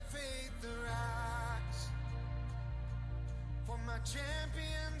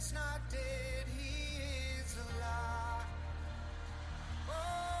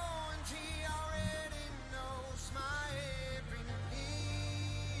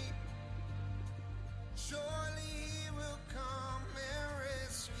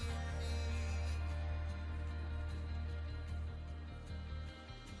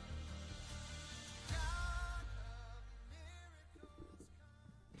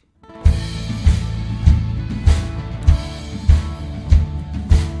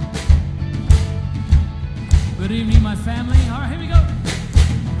Good evening, my family. All right, here we go.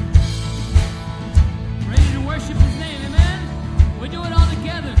 Ready to worship His name, amen? We do it all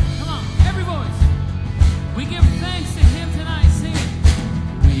together. Come on, every voice. We give thanks to Him tonight. Sing it.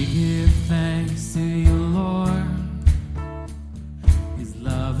 We give thanks to you, Lord. His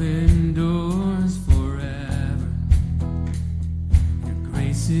love endures forever. Your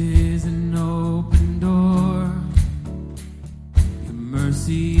grace is an open door. Your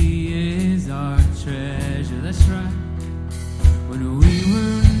mercy is our treasure. That's right. When we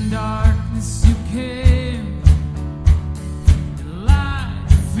were in darkness, you came. The light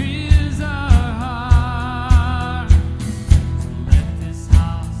fills our heart. So let this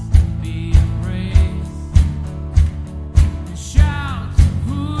house be a praise and shout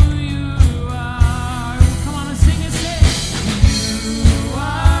who you are. Come on and sing and say, you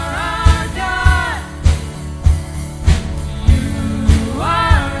are our God. You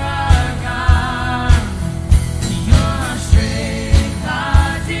are our God.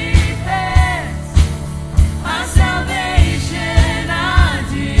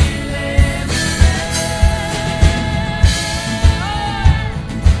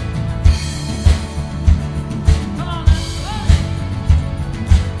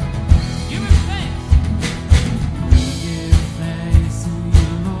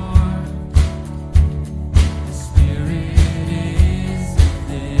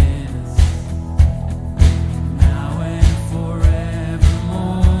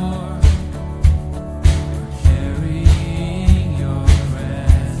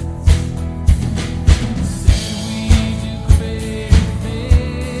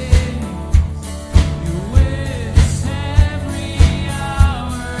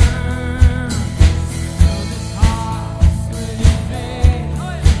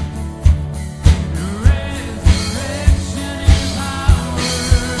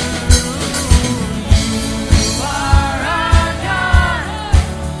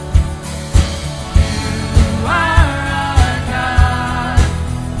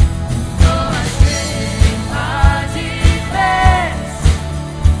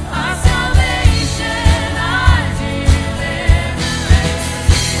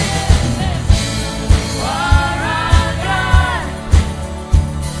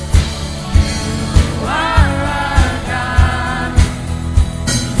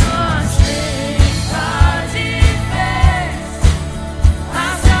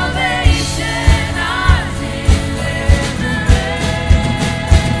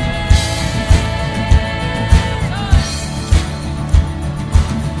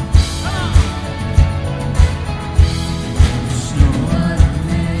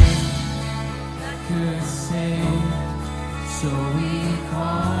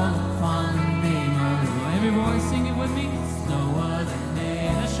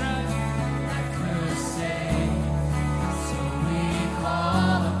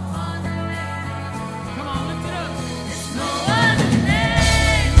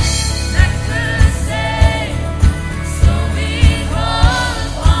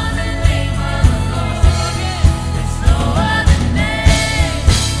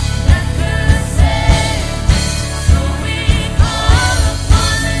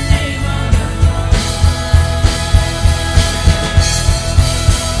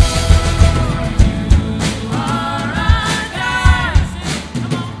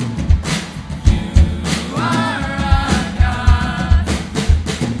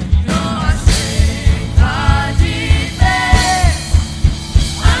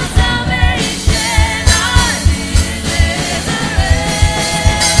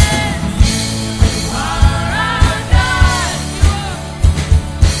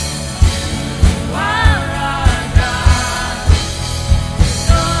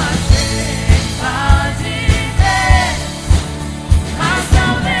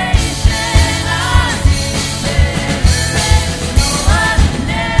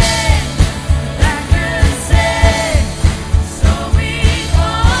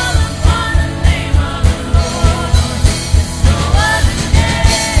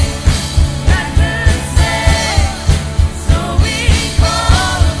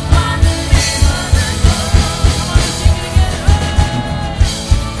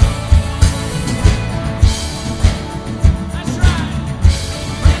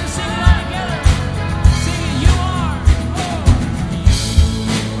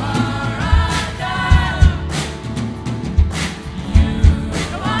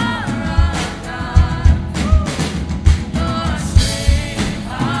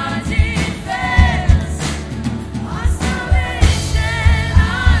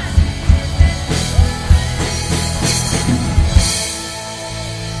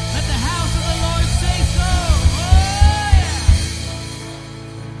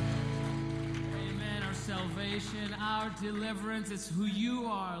 deliverance. It's who you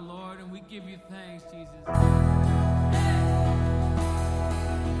are, Lord, and we give you thanks, Jesus.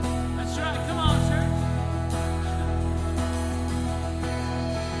 That's right. Come on, church.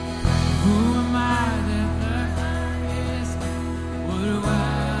 Who am I that the highest would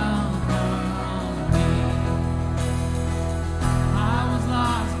welcome me? I was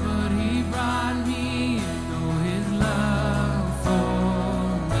lost, but he brought me into his love for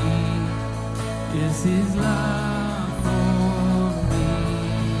me. Yes, his love for me.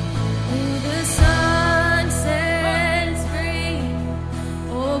 Who the sun sets free,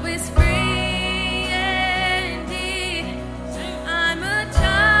 always free indeed. I'm a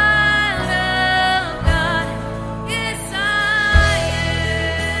child of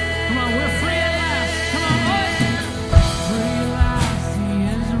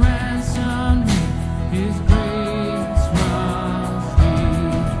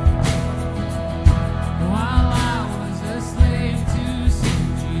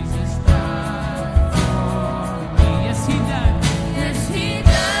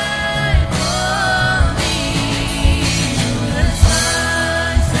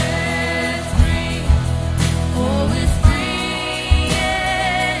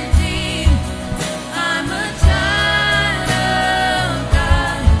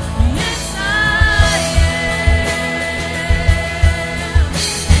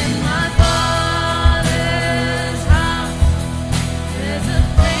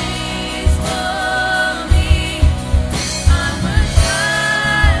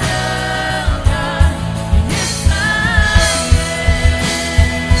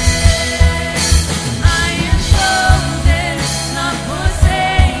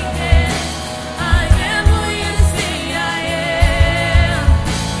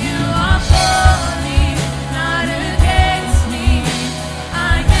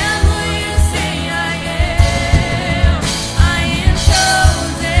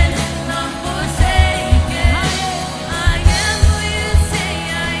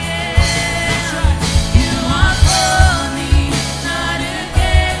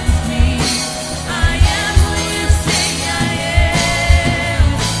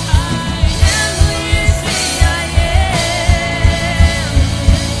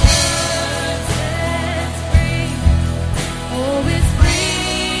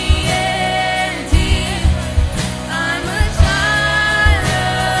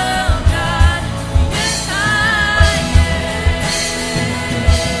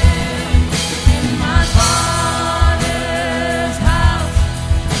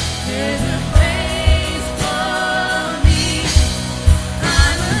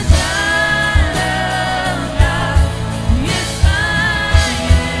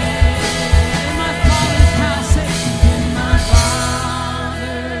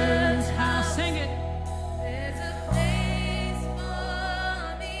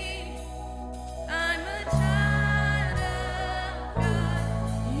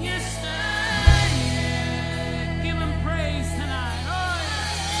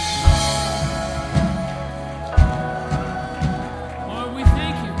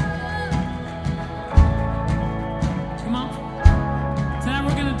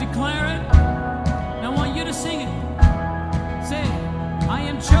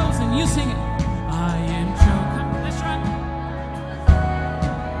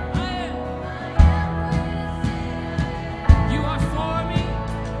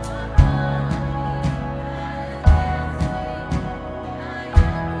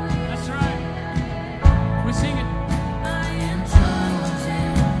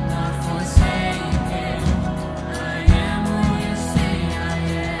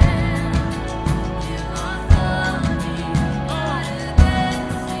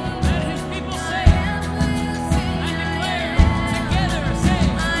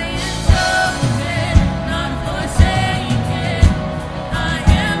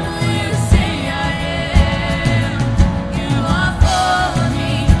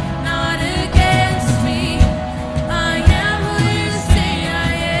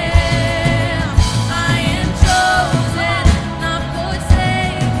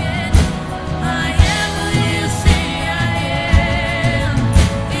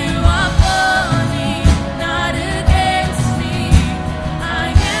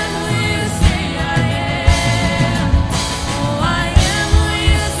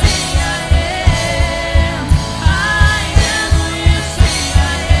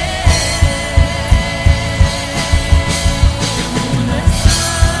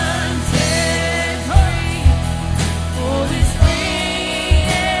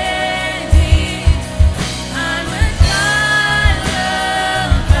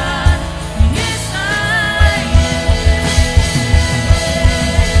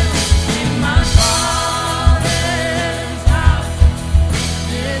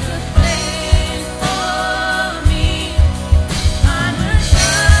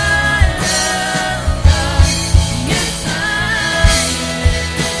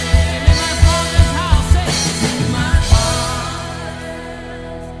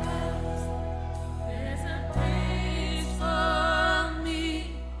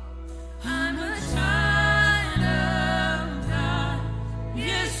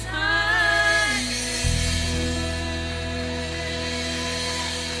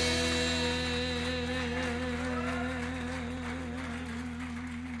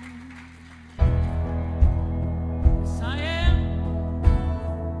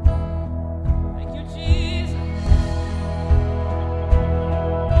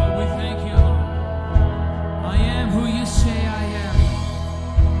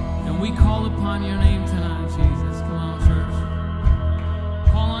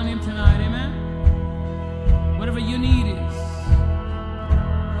him tonight, amen? Whatever you need is,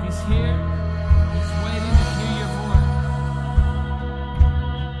 he's here. He's waiting to hear your voice.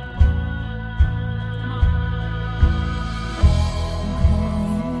 Come on.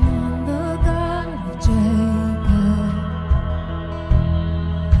 On the God of Jacob,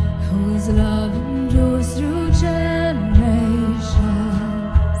 whose love endures through generations,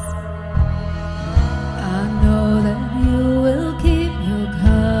 I know that you will keep your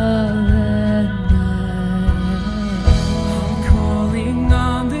covenant. I'm calling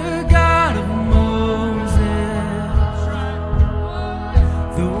on the God of Moses,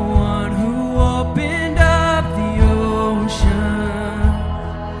 the one who opened up the ocean.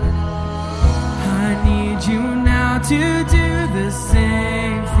 I need you now to do the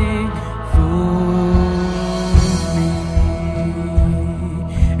same thing for me.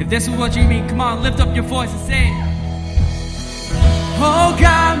 If this is what you mean, come on, lift up your voice and say it. Oh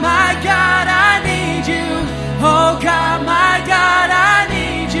God, my God, I need you. Oh God, my God, I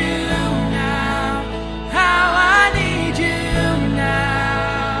need you now. How I need you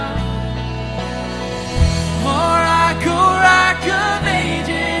now. Oh rock of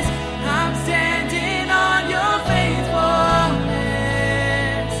ages, I'm standing on your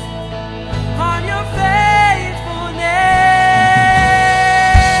faithfulness. On your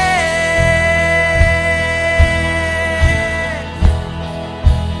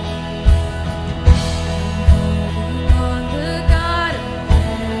On the God of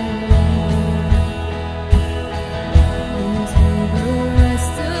whose will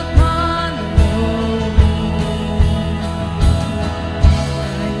rest upon the Lord. I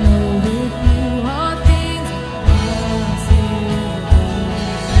know with you all things are possible.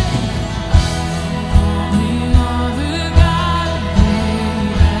 Calling on the God of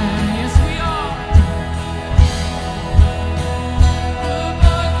Abraham. Yes, we are. The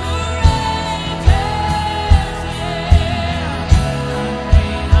Lord courageous, yeah.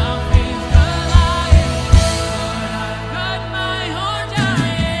 I'll face Goliath, but I've got my own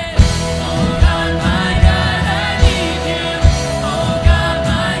giant. Oh God, my God, I need you. Oh God,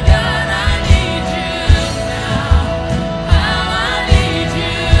 my God, I need you now. How I need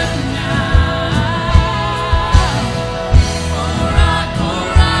you now. Oh rock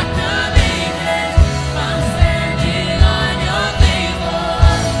of ages, I'm standing on your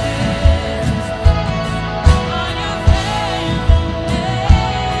faithfulness. On your faithfulness.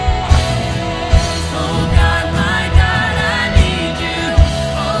 Oh God, my God, I need you.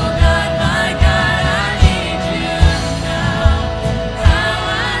 Oh God, my God, I need you now. How I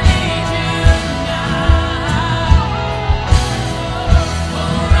need you now.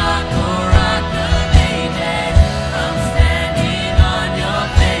 Oh rock of ages, I'm standing on your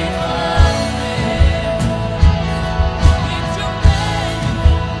faithfulness. It's your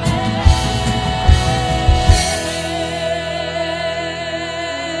faithfulness.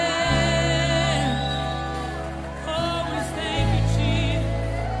 Always thank you, Jesus.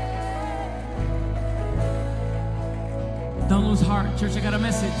 Don't lose heart, church. I got a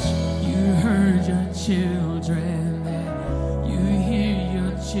message. You heard your children then. You hear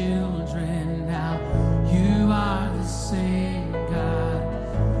your children now. You are the same God.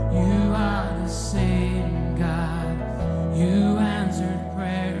 You are the same God. You answered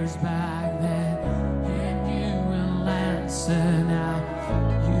prayers back then, and you will answer now.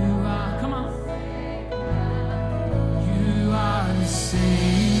 You are, come on. You are the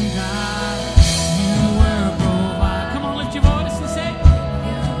same God. You were provided. Come on, lift your voice and say,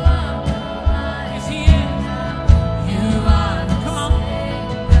 yes, He is. You are. Come on.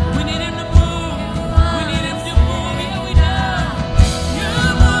 We need Him to move. We need Him to move. Yeah, we do. You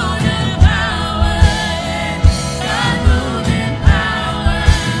move in power. God move in power.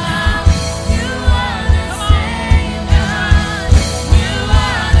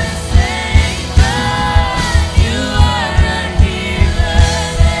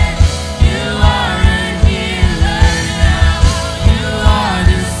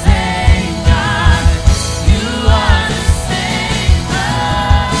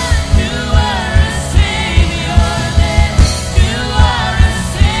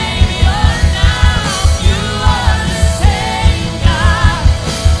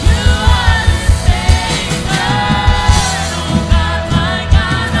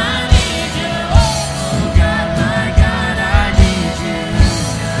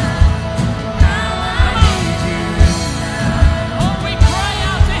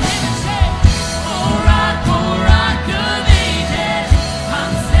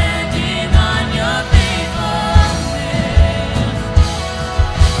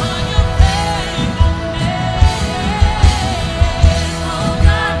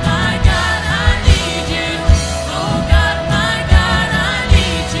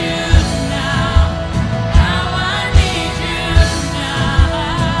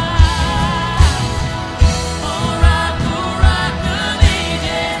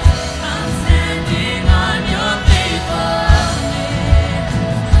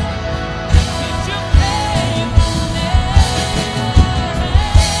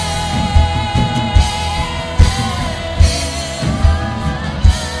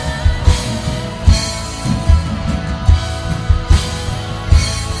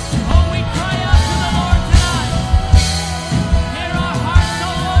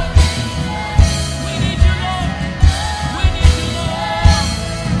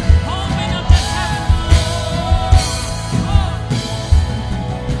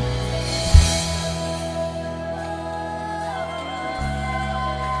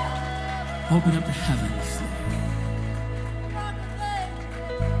 Open up the heavens.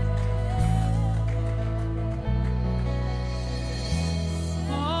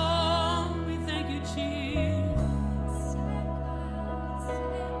 Oh, we thank you, Jesus.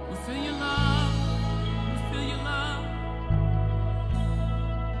 We feel your love. We feel your love.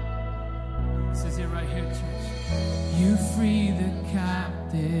 This is it right here, church. You free the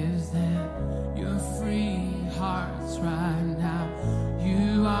captives then. You free hearts right now.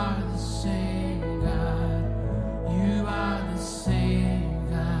 You are the same God. You are the same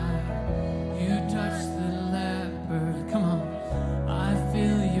God. You touch the leper. Come on. I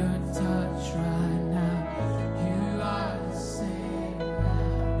feel your touch right now. You are the same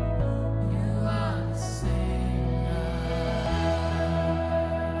God. You are the same God.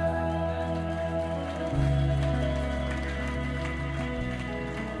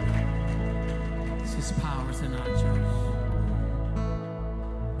 It's His power tonight, church.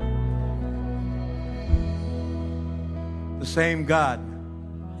 The same God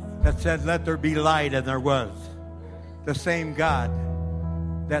that said, let there be light, and there was. The same God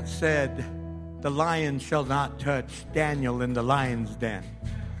that said, the lion shall not touch Daniel in the lion's den.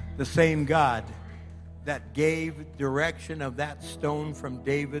 The same God that gave direction of that stone from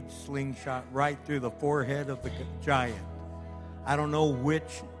David's slingshot right through the forehead of the giant. I don't know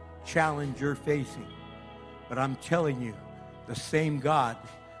which challenge you're facing, but I'm telling you, the same God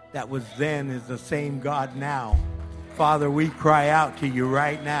that was then is the same God now. Father, we cry out to you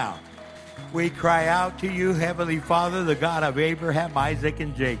right now. We cry out to you, Heavenly Father, the God of Abraham, Isaac,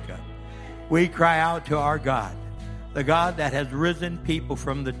 and Jacob. We cry out to our God, the God that has risen people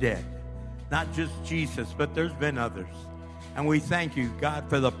from the dead. Not just Jesus, but there's been others. And we thank you, God,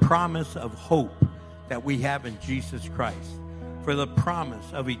 for the promise of hope that we have in Jesus Christ, for the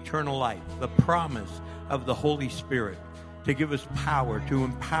promise of eternal life, the promise of the Holy Spirit to give us power, to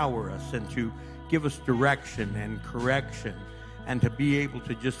empower us, and to give us direction and correction, and to be able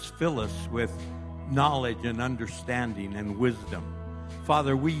to just fill us with knowledge and understanding and wisdom.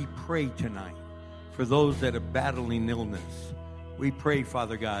 Father, we pray tonight for those that are battling illness. We pray,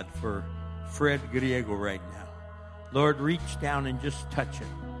 Father God, for Fred Griego right now. Lord, reach down and just touch him.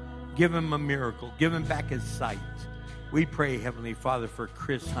 Give him a miracle. Give him back his sight. We pray, Heavenly Father, for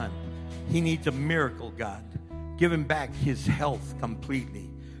Chris Hunt. He needs a miracle, God. Give him back his health completely.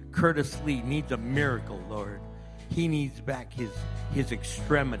 Curtis Lee needs a miracle, Lord. He needs back his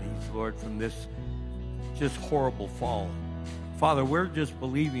extremities, Lord, from this just horrible fall. Father, we're just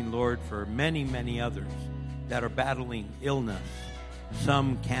believing, Lord, for many, many others that are battling illness.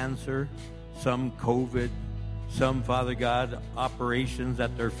 Some cancer, some COVID, some, Father God, operations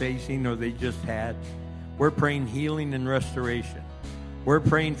that they're facing or they just had. We're praying healing and restoration. We're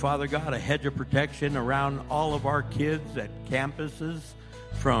praying, Father God, a hedge of protection around all of our kids at campuses,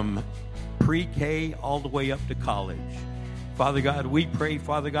 from pre-K all the way up to college. Father God, we pray,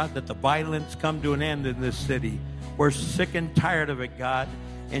 Father God, that the violence come to an end in this city. We're sick and tired of it, God.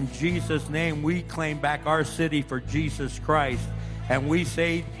 In Jesus' name, we claim back our city for Jesus Christ. And we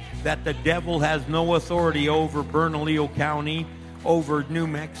say that the devil has no authority over Bernalillo County, over New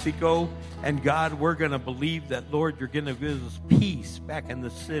Mexico. And God, we're going to believe that, Lord, you're going to give us peace back in the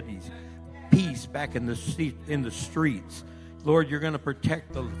cities, peace back in the streets. Lord, you're going to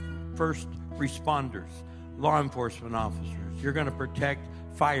protect the first responders, law enforcement officers. You're going to protect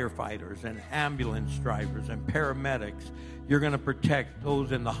firefighters and ambulance drivers and paramedics. You're going to protect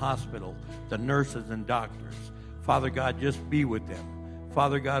those in the hospital, the nurses and doctors. Father God, just be with them.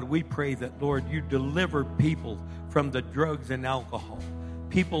 Father God, we pray that, Lord, you deliver people from the drugs and alcohol.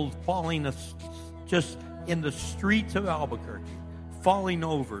 People falling just in the streets of Albuquerque, falling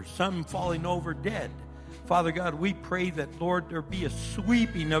over, some falling over dead. Father God, we pray that, Lord, there be a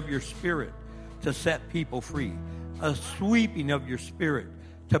sweeping of your Spirit to set people free, a sweeping of your Spirit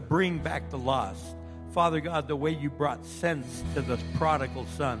to bring back the lost. Father God, the way you brought sense to the prodigal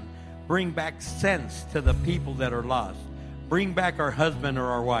son, bring back sense to the people that are lost. Bring back our husband or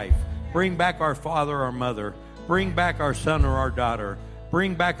our wife. Bring back our father or our mother. Bring back our son or our daughter.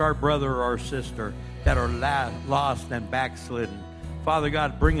 Bring back our brother or our sister that are lost and backslidden. Father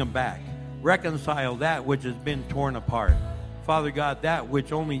God, bring them back. Reconcile that which has been torn apart. Father God, that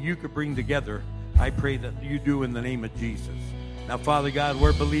which only you could bring together, I pray that you do in the name of Jesus. Now, Father God,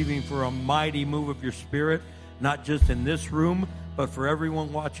 we're believing for a mighty move of your Spirit, not just in this room, but for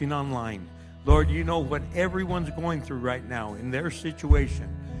everyone watching online. Lord, you know what everyone's going through right now in their situation.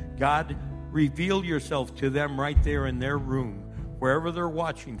 God, reveal yourself to them right there in their room, wherever they're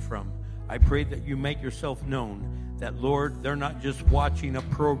watching from. I pray that you make yourself known, that, Lord, they're not just watching a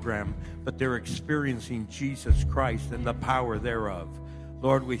program, but they're experiencing Jesus Christ and the power thereof.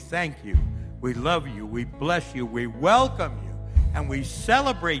 Lord, we thank you We love you. We bless you. We welcome you. And we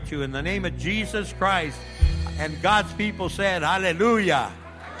celebrate you in the name of Jesus Christ. And God's people said, hallelujah.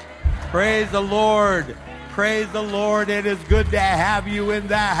 Praise the Lord. Praise the Lord. It is good to have you in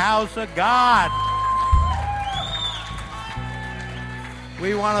the house of God.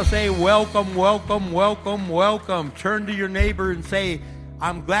 We want to say welcome, welcome, welcome, welcome. Turn to your neighbor and say,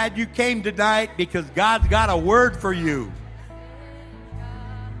 I'm glad you came tonight because God's got a word for you.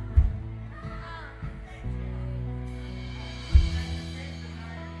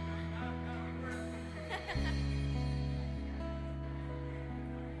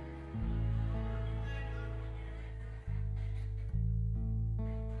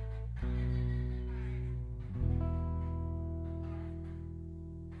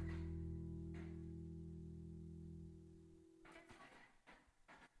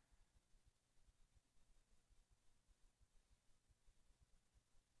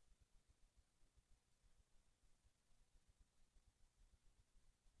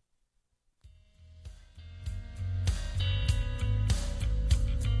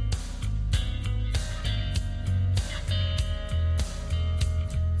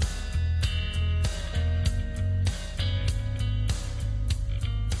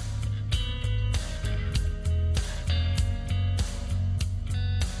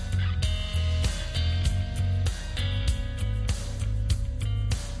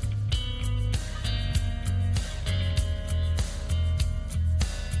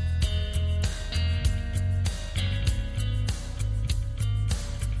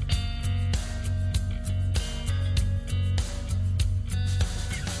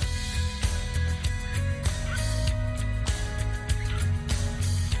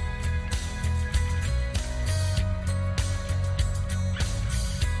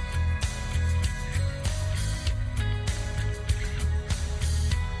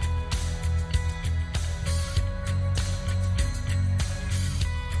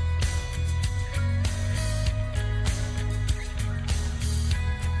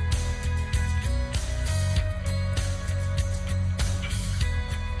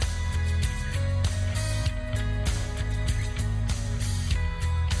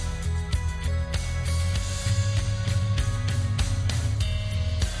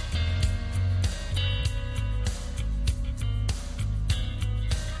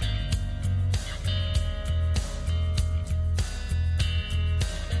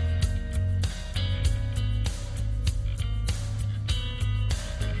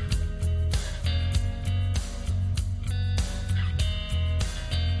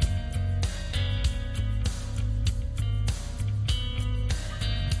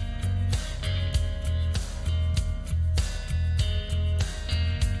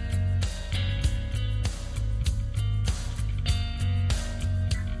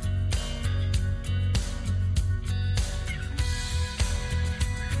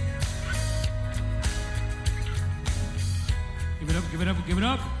 Give it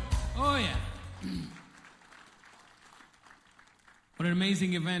up. Oh, yeah. What an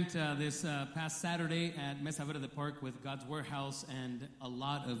amazing event this past Saturday at Mesa Verde Park with God's Warehouse, and a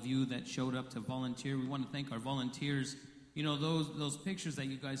lot of you that showed up to volunteer. We want to thank our volunteers. You know, those pictures that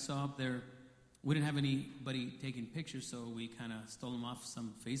you guys saw up there, we didn't have anybody taking pictures, so we kind of stole them off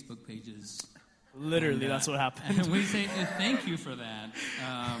some Facebook pages. Literally, that's what happened. And we say thank you for that.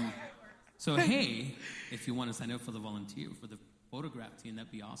 So, hey, if you want to sign up for the photograph team,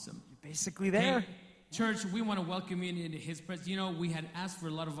 that'd be awesome. You're basically there. Hey, church, we want to welcome you into his presence. You know, we had asked for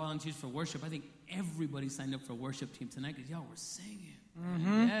a lot of volunteers for worship. I think everybody signed up for worship team tonight because y'all were singing.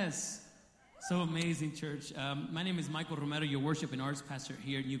 Mm-hmm. Yes. So amazing, church. My name is Michael Romero, your worship and arts pastor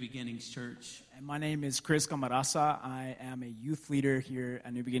here at New Beginnings Church. And my name is Chris Camarasa. I am a youth leader here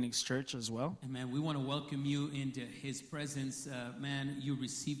at New Beginnings Church as well. And man, we want to welcome you into his presence. Man, you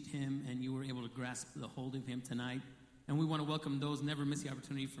received him and you were able to grasp the hold of him tonight. And we want to welcome those, never miss the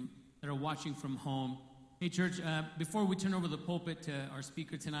opportunity that are watching from home. Hey, church, before we turn over the pulpit to our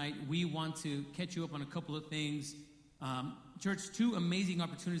speaker tonight, we want to catch you up on a couple of things. Church, two amazing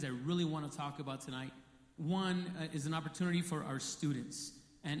opportunities I really want to talk about tonight. One is an opportunity for our students.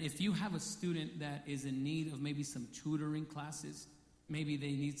 And if you have a student that is in need of maybe some tutoring classes, maybe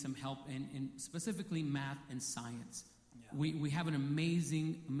they need some help in specifically math and science. Yeah. We have an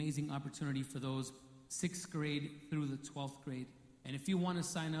amazing opportunity for those 6th grade through the 12th grade. And if you want to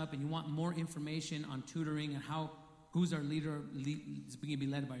sign up and you want more information on tutoring and who's our leader, it's going to be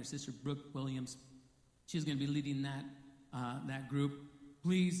led by our sister Brooke Williams. She's going to be leading that group.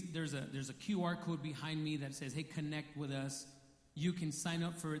 Please, there's a QR code behind me that says, hey, connect with us. You can sign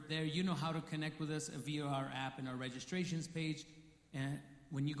up for it there. You know how to connect with us via our app and our registrations page. And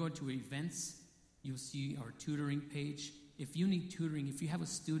when you go to events, you'll see our tutoring page. If you need tutoring, if you have a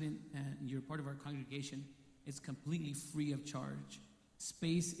student and you're part of our congregation, it's completely free of charge.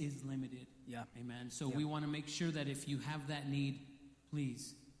 Space is limited. Yeah. Amen. So we want to make sure that if you have that need,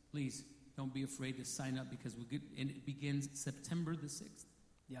 please don't be afraid to sign up, because and it begins September the 6th.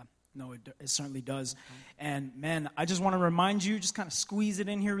 Yeah. No, it certainly does. And man, I just want to remind you, just kind of squeeze it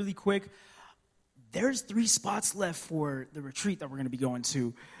in here really quick. There's 3 spots left for the retreat that we're going to be going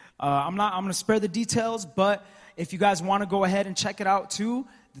to. I'm going to spare the details, but if you guys want to go ahead and check it out too,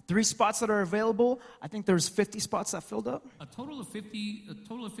 the 3 spots that are available, I think there's 50 spots that filled up. A total of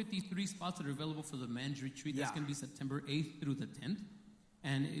 53 spots that are available for the men's retreat. That's going to be September 8th through the 10th.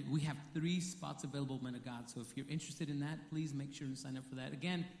 And we have 3 spots available, men of God. So if you're interested in that, please make sure to sign up for that.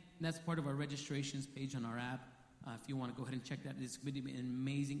 Again, that's part of our registrations page on our app. If you want to go ahead and check that, it's going to be an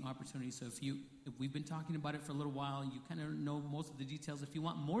amazing opportunity. So if we've been talking about it for a little while, you kind of know most of the details. If you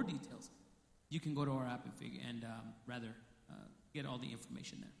want more details, you can go to our app and get all the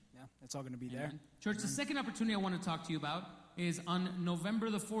information there. Yeah, it's all going to be there. Church, the second opportunity I want to talk to you about is on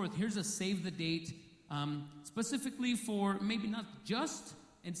November the 4th. Here's a save the date, specifically for maybe not just,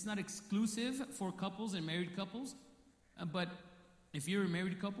 it's not exclusive for couples and married couples, but if you're a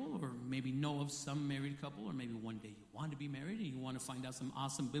married couple, or maybe know of some married couple, or maybe one day you want to be married and you want to find out some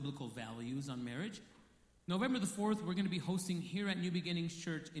awesome biblical values on marriage, November the 4th, we're going to be hosting here at New Beginnings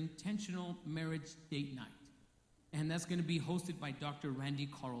Church Intentional Marriage Date Night. And that's going to be hosted by Dr. Randy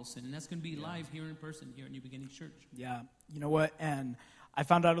Carlson. And that's going to be live here in person here at New Beginnings Church. Yeah, you know what? And I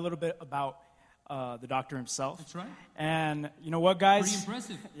found out a little bit about the doctor himself. That's right. And you know what, guys? Pretty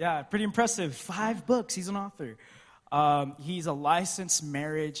impressive. Yeah, pretty impressive. 5 books. He's an author. He's a licensed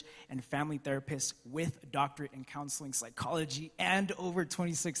marriage and family therapist with a doctorate in counseling psychology and over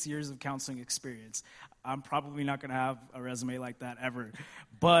 26 years of counseling experience. I'm probably not going to have a resume like that ever.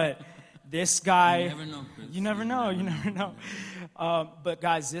 But this guy... You never know, Chris. You never know. But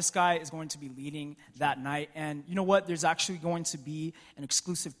guys, this guy is going to be leading that night. And you know what? There's actually going to be an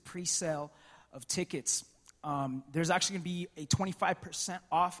exclusive pre-sale of tickets. There's actually going to be a 25%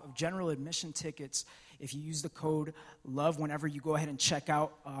 off of general admission tickets if you use the code LOVE whenever you go ahead and check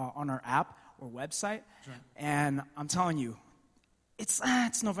out on our app or website. Right. And I'm telling you, it's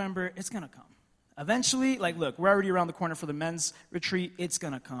November. It's going to come. Eventually, look, we're already around the corner for the men's retreat. It's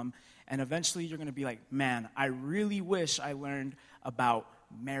going to come. And eventually you're going to be like, man, I really wish I learned about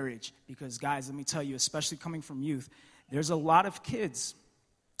marriage. Because, guys, let me tell you, especially coming from youth, there's a lot of kids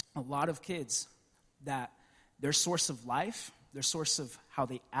that their source of life, their source of how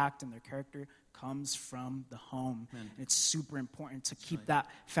they act and their character comes from the home. And it's super important to keep that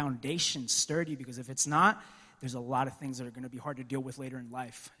foundation sturdy, because if it's not, there's a lot of things that are going to be hard to deal with later in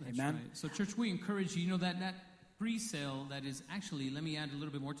life. That's Amen? Right. So, church, we encourage you, that pre-sale that is actually, let me add a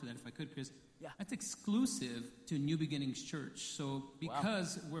little bit more to that if I could, Chris. Yeah. That's exclusive to New Beginnings Church. So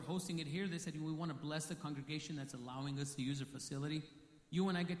because we're hosting it here, they said we want to bless the congregation that's allowing us to use their facility. You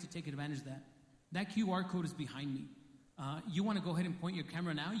and I get to take advantage of that. That QR code is behind me. You want to go ahead and point your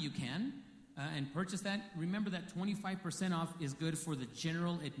camera now? You can. And purchase that. Remember that 25% off is good for the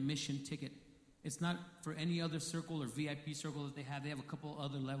general admission ticket. It's not for any other circle or VIP circle that they have. They have a couple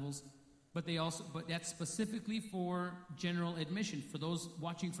other levels. But that's specifically for general admission, for those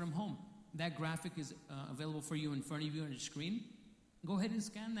watching from home. That graphic is available for you in front of you on your screen. Go ahead and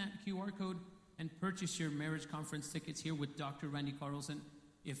scan that QR code and purchase your marriage conference tickets here with Dr. Randy Carlson.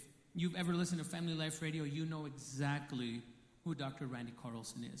 If you've ever listened to Family Life Radio, you know exactly who Dr. Randy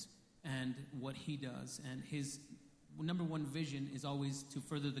Carlson is and what he does. And his number one vision is always to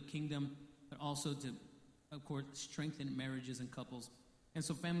further the kingdom, but also to, of course, strengthen marriages and couples. And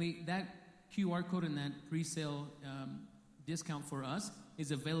so, family, that QR code and that pre-sale discount for us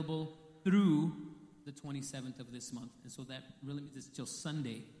is available through the 27th of this month. And so that really means it's till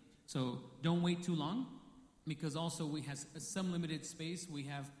Sunday. So don't wait too long, because also we have some limited space. We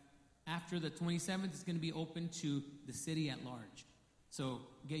have, after the 27th, it's going to be open to the city at large. So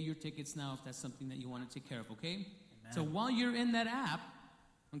get your tickets now if that's something that you want to take care of, okay? Amen. So while you're in that app,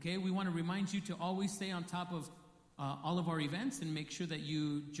 okay, we want to remind you to always stay on top of all of our events and make sure that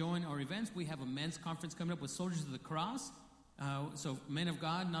you join our events. We have a men's conference coming up with Soldiers of the Cross. So men of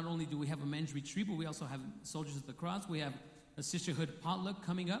God, not only do we have a men's retreat, but we also have Soldiers of the Cross. We have a sisterhood potluck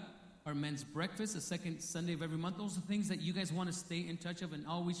coming up, our men's breakfast, the second Sunday of every month. Those are things that you guys want to stay in touch of and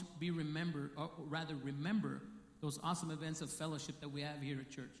always remember those awesome events of fellowship that we have here at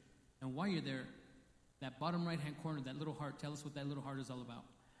church. And while you're there, that bottom right-hand corner, that little heart, tell us what that little heart is all about.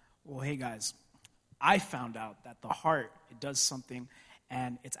 Well, hey, guys, I found out that the heart, it does something,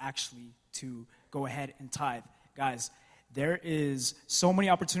 and it's actually to go ahead and tithe. Guys, there is so many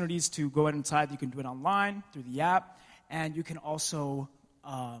opportunities to go ahead and tithe. You can do it online through the app, and you can also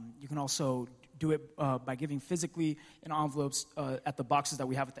do it by giving physically in envelopes at the boxes that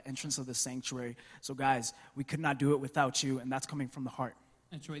we have at the entrance of the sanctuary. So guys, we could not do it without you, and that's coming from the heart.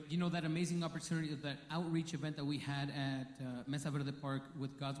 That's right. You know, that amazing opportunity, that outreach event that we had at Mesa Verde Park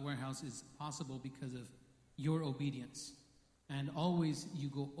with God's Warehouse is possible because of your obedience. And always you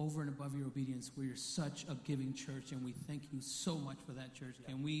go over and above your obedience. We're such a giving church, and we thank you so much for that, church.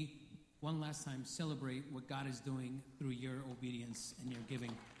 Can we, one last time, celebrate what God is doing through your obedience and your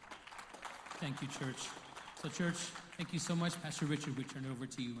giving? Thank you, church. So, church, thank you so much. Pastor Richard, we turn it over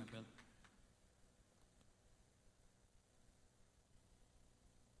to you, my brother.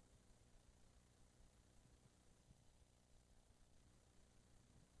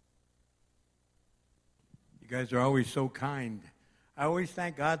 You guys are always so kind. I always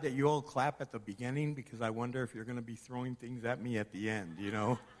thank God that you all clap at the beginning, because I wonder if you're going to be throwing things at me at the end, you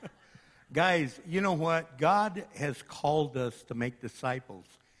know. Guys, you know what? God has called us to make disciples.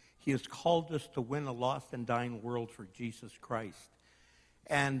 He has called us to win a lost and dying world for Jesus Christ.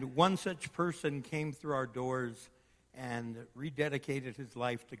 And one such person came through our doors and rededicated his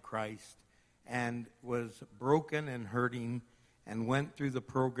life to Christ and was broken and hurting and went through the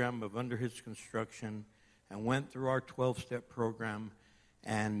program of Under His Construction and went through our 12-step program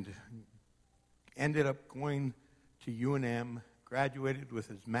and ended up going to UNM, graduated with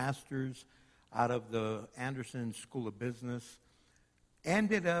his master's out of the Anderson School of Business,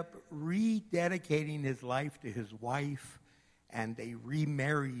 ended up rededicating his life to his wife, and they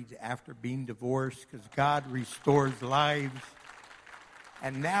remarried after being divorced because God restores lives.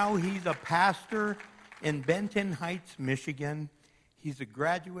 And now he's a pastor in Benton Heights, Michigan. He's a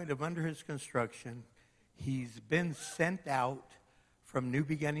graduate of Under His Construction. He's been sent out from New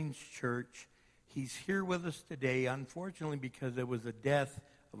Beginnings Church. He's here with us today, unfortunately, because it was the death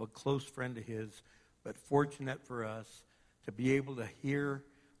of a close friend of his, but fortunate for us to be able to hear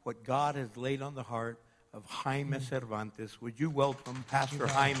what God has laid on the heart of Jaime Cervantes. Would you welcome Pastor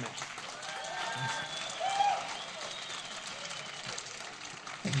Jaime?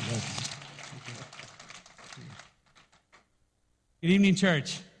 Good evening,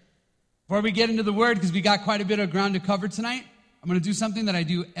 church. Before we get into the word, because we got quite a bit of ground to cover tonight, I'm going to do something that I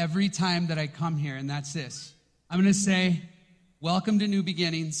do every time that I come here, and that's this. I'm going to say, welcome to New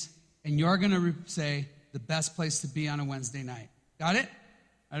Beginnings, and you're going to say, the best place to be on a Wednesday night. Got it?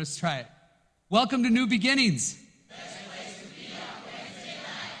 Let's try it. Welcome to New Beginnings. Best place to be on Wednesday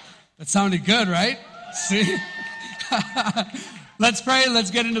night. That sounded good, right? See? Let's pray.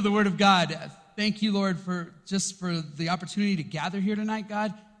 Let's get into the Word of God. Thank you, Lord, for the opportunity to gather here tonight,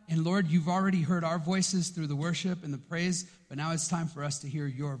 God. And Lord, you've already heard our voices through the worship and the praise, but now it's time for us to hear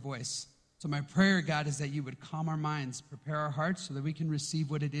your voice. So my prayer, God, is that you would calm our minds, prepare our hearts so that we can receive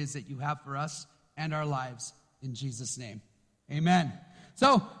what it is that you have for us and our lives in Jesus' name. Amen.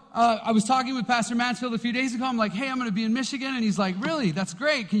 So I was talking with Pastor Mansfield a few days ago. I'm like, hey, I'm going to be in Michigan. And he's like, really? That's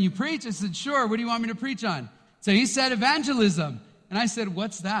great. Can you preach? I said, sure. What do you want me to preach on? So he said evangelism. And I said,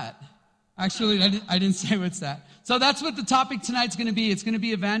 what's that? Actually, I didn't say what's that. So that's what the topic tonight's going to be. It's going to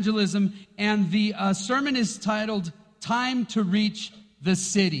be evangelism. And the sermon is titled, Time to Reach the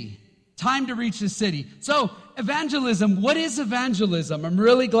City. Time to reach the city. So evangelism, what is evangelism? I'm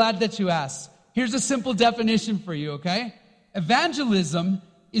really glad that you asked. Here's a simple definition for you, okay? Evangelism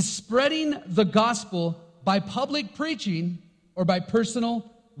is spreading the gospel by public preaching or by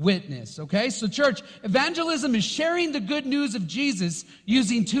personal witness, okay? So church, evangelism is sharing the good news of Jesus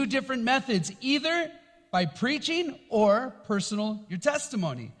using two different methods, either by preaching or your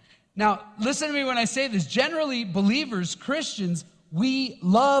testimony. Now, listen to me when I say this. Generally, believers, Christians, we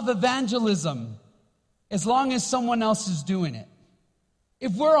love evangelism as long as someone else is doing it.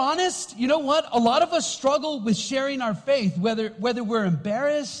 If we're honest, you know what? A lot of us struggle with sharing our faith, whether we're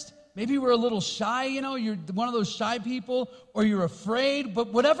embarrassed, maybe we're a little shy, you're one of those shy people, or you're afraid.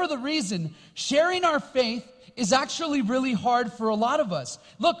 But whatever the reason, sharing our faith is actually really hard for a lot of us.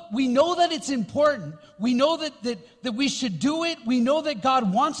 Look, we know that it's important. We know that we should do it. We know that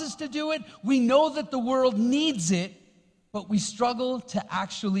God wants us to do it. We know that the world needs it, but we struggle to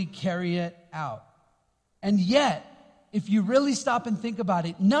actually carry it out. And yet, if you really stop and think about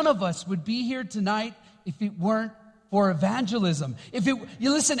it, none of us would be here tonight if it weren't for evangelism. You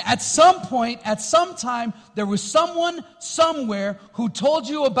listen, at some point, at some time, there was someone somewhere who told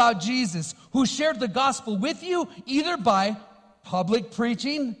you about Jesus, who shared the gospel with you, either by public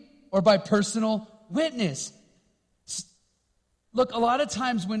preaching or by personal witness. Look, a lot of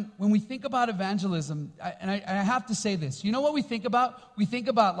times when we think about evangelism, I have to say this, you know what we think about? We think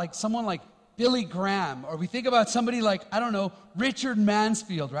about like someone like Billy Graham, or we think about somebody like, I don't know, Richard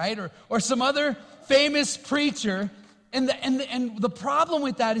Mansfield, right? Or some other famous preacher. And the problem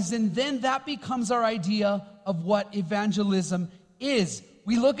with that is then that becomes our idea of what evangelism is.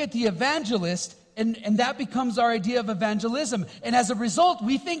 We look at the evangelist, and that becomes our idea of evangelism. And as a result,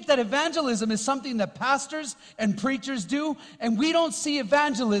 we think that evangelism is something that pastors and preachers do, and we don't see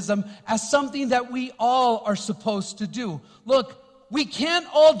evangelism as something that we all are supposed to do. Look, we can't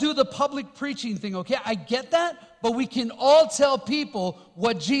all do the public preaching thing, okay? I get that, but we can all tell people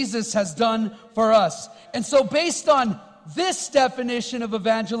what Jesus has done for us. And so based on this definition of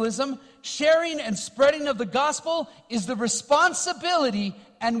evangelism, sharing and spreading of the gospel is the responsibility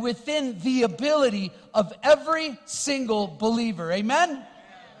and within the ability of every single believer. Amen?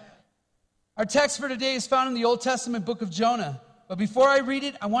 Our text for today is found in the Old Testament book of Jonah. But before I read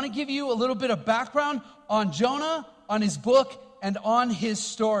it, I want to give you a little bit of background on Jonah, on his book, and on his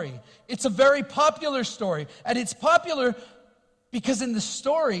story. It's a very popular story. And it's popular because in the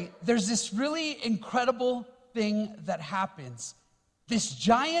story, there's this really incredible thing that happens. This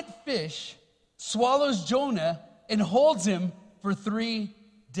giant fish swallows Jonah and holds him for 3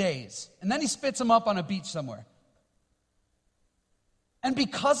 days. And then he spits him up on a beach somewhere. And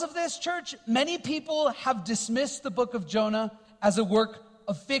because of this, church, many people have dismissed the book of Jonah as a work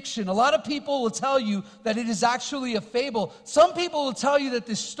of fiction. A lot of people will tell you that it is actually a fable. Some people will tell you that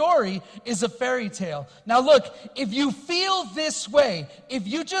this story is a fairy tale. Now look, if you feel this way, if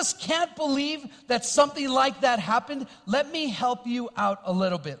you just can't believe that something like that happened, let me help you out a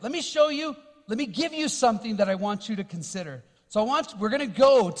little bit. Let me give you something that I want you to consider. So we're going to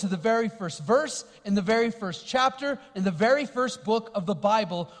go to the very first verse in the very first chapter in the very first book of the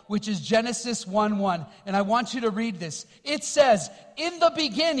Bible, which is Genesis 1:1. And I want you to read this. It says, "In the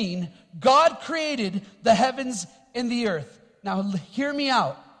beginning, God created the heavens and the earth." Now, hear me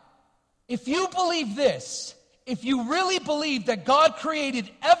out. If you believe this, if you really believe that God created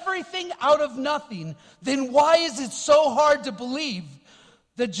everything out of nothing, then why is it so hard to believe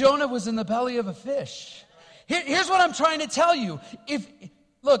that Jonah was in the belly of a fish? Here's what I'm trying to tell you.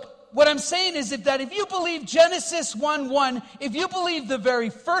 What I'm saying is that if you believe Genesis 1:1, if you believe the very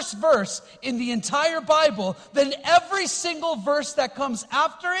first verse in the entire Bible, then every single verse that comes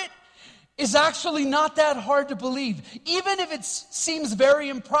after it is actually not that hard to believe. Even if it seems very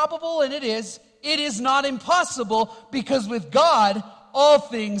improbable, and it is not impossible, because with God, all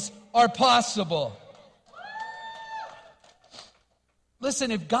things are possible. Listen,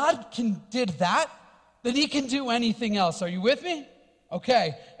 if God did that, then he can do anything else. Are you with me?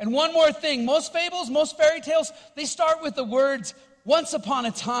 Okay. And one more thing. Most fables, most fairy tales, they start with the words once upon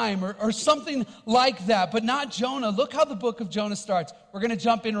a time or something like that, but not Jonah. Look how the book of Jonah starts. We're going to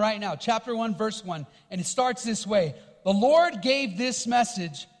jump in right now. Chapter 1, verse 1. And it starts this way. The Lord gave this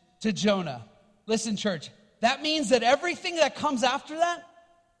message to Jonah. Listen, church. That means that everything that comes after that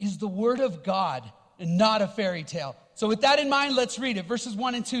is the word of God and not a fairy tale. So with that in mind, let's read it. Verses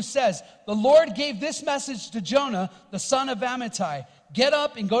 1 and 2 says, "The Lord gave this message to Jonah, the son of Amittai. Get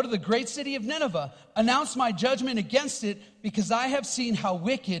up and go to the great city of Nineveh. Announce my judgment against it, because I have seen how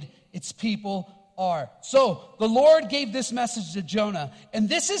wicked its people are." So the Lord gave this message to Jonah. And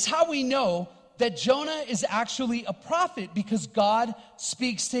this is how we know that Jonah is actually a prophet, because God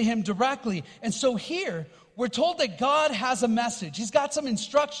speaks to him directly. And so here, we're told that God has a message. He's got some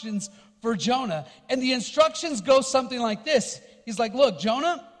instructions for Jonah. And the instructions go something like this. He's like, "Look,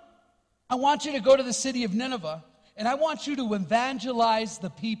 Jonah, I want you to go to the city of Nineveh, and I want you to evangelize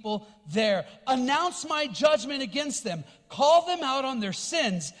the people there. Announce my judgment against them. Call them out on their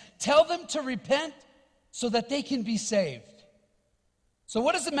sins. Tell them to repent so that they can be saved." So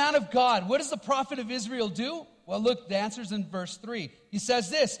what does the man of God, what does the prophet of Israel do? Well, look, the answer's in verse 3. He says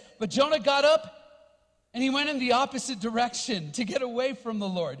this, "But Jonah got up and he went in the opposite direction to get away from the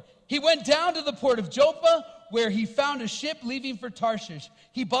Lord. He went down to the port of Joppa, where he found a ship leaving for Tarshish.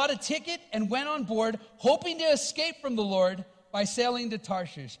 He bought a ticket and went on board, hoping to escape from the Lord by sailing to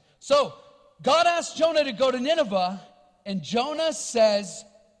Tarshish." So God asked Jonah to go to Nineveh, and Jonah says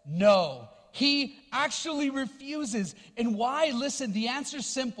no. He actually refuses. And why? Listen, the answer's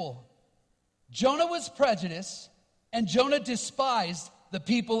simple. Jonah was prejudiced, and Jonah despised the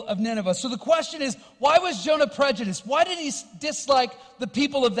people of Nineveh. So the question is, why was Jonah prejudiced? Why did he dislike the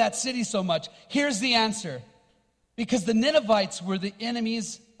people of that city so much? Here's the answer. Because the Ninevites were the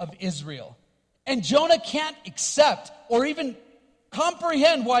enemies of Israel. And Jonah can't accept or even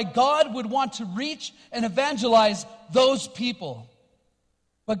comprehend why God would want to reach and evangelize those people.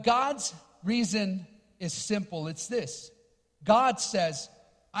 But God's reason is simple. It's this. God says,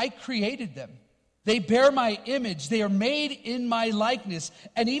 "I created them. They bear my image. They are made in my likeness.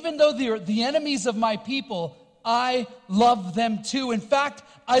 And even though they're the enemies of my people, I love them too. In fact,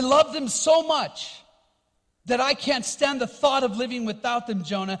 I love them so much that I can't stand the thought of living without them,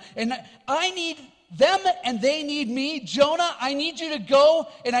 Jonah. And I need them and they need me. Jonah, I need you to go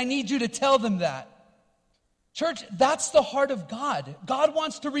and I need you to tell them that. Church, that's the heart of God. God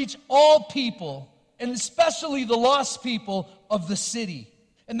wants to reach all people, and especially the lost people of the city.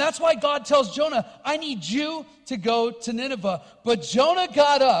 And that's why God tells Jonah, I need you to go to Nineveh. But Jonah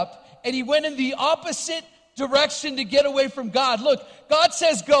got up and he went in the opposite direction to get away from God. Look, God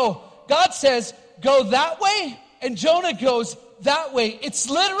says go. God says go that way, and Jonah goes that way. It's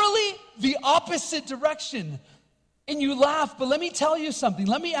literally the opposite direction. And you laugh, but let me tell you something.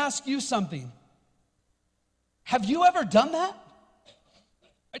 Let me ask you something. Have you ever done that?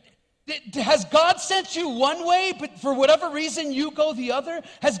 Has God sent you one way, but for whatever reason you go the other?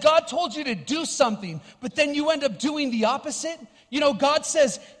 Has God told you to do something, but then you end up doing the opposite? You know, God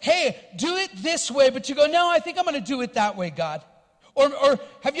says, hey, do it this way, but you go, no, I think I'm going to do it that way, God. Or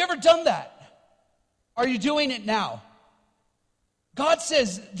have you ever done that? Are you doing it now? God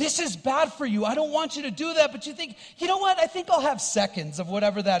says, this is bad for you. I don't want you to do that, but you think, you know what? I think I'll have seconds of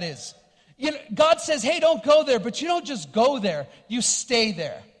whatever that is. You know, God says, hey, don't go there, but you don't just go there. You stay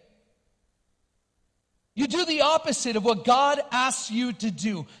there. You do the opposite of what God asks you to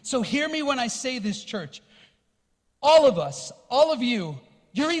do. So hear me when I say this, church. All of us, all of you,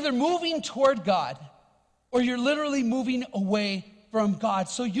 you're either moving toward God or you're literally moving away from God.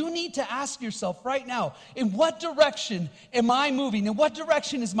 So you need to ask yourself right now, in what direction am I moving? In what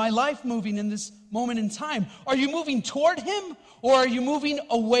direction is my life moving in this moment in time? Are you moving toward Him or are you moving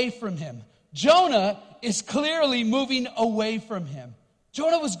away from Him? Jonah is clearly moving away from Him.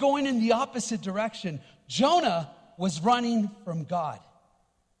 Jonah was going in the opposite direction. Jonah was running from God.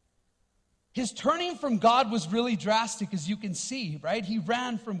 His turning from God was really drastic, as you can see, right? He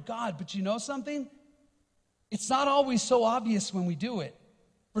ran from God. But you know something? It's not always so obvious when we do it.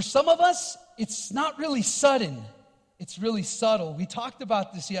 For some of us, it's not really sudden. It's really subtle. We talked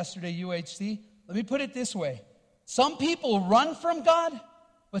about this yesterday, UHC. Let me put it this way. Some people run from God,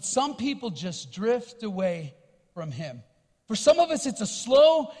 but some people just drift away from Him. For some of us, it's a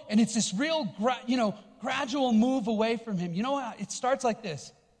slow and it's this real, gradual move away from Him. You know what? It starts like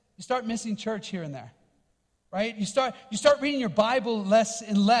this. You start missing church here and there, right? You start reading your Bible less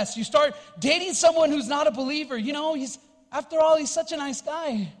and less. You start dating someone who's not a believer. You know, after all, he's such a nice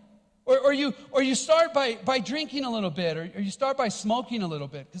guy. Or you start by drinking a little bit, or you start by smoking a little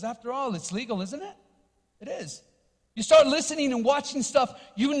bit, because after all, it's legal, isn't it? It is. You start listening and watching stuff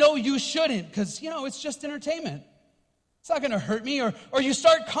you know you shouldn't, because, it's just entertainment. It's not going to hurt me. Or you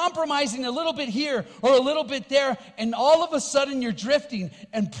start compromising a little bit here or a little bit there, and all of a sudden you're drifting.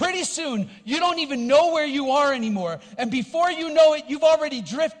 And pretty soon, you don't even know where you are anymore. And before you know it, you've already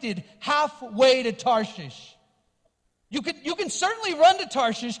drifted halfway to Tarshish. You can certainly run to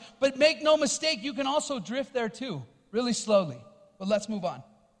Tarshish, but make no mistake, you can also drift there too, really slowly. But let's move on.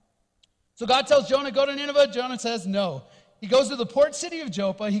 So God tells Jonah, go to Nineveh. Jonah says no. He goes to the port city of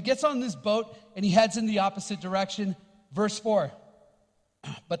Joppa. He gets on this boat, and he heads in the opposite direction. Verse 4,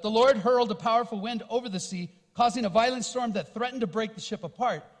 but the Lord hurled a powerful wind over the sea, causing a violent storm that threatened to break the ship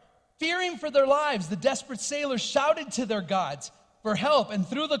apart. Fearing for their lives, the desperate sailors shouted to their gods for help and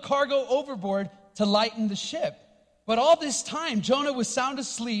threw the cargo overboard to lighten the ship. But all this time, Jonah was sound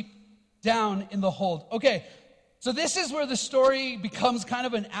asleep down in the hold. Okay, so this is where the story becomes kind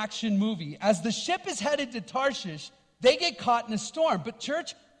of an action movie. As the ship is headed to Tarshish, they get caught in a storm. But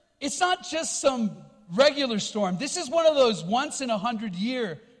church, it's not just some regular storm. This is one of those once in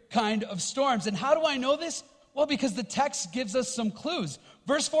 100-year kind of storms. And how do I know this? Well, because the text gives us some clues.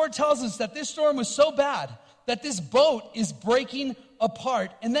 Verse 4 tells us that this storm was so bad that this boat is breaking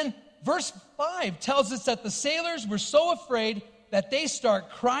apart. And then verse 5 tells us that the sailors were so afraid that they start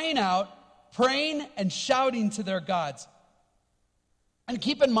crying out, praying, and shouting to their gods. And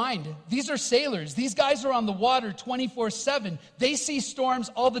keep in mind, these are sailors. These guys are on the water 24/7. They see storms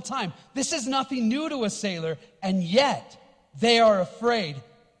all the time. This is nothing new to a sailor, and yet they are afraid.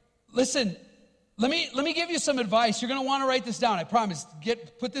 Listen, let me give you some advice. You're going to want to write this down. I promise.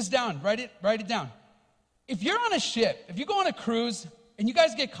 Put this down. Write it down. If you're on a ship, if you go on a cruise, and you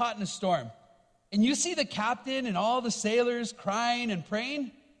guys get caught in a storm, and you see the captain and all the sailors crying and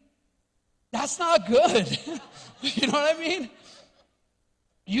praying, that's not good. You know what I mean?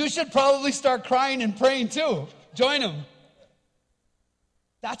 You should probably start crying and praying too. Join them.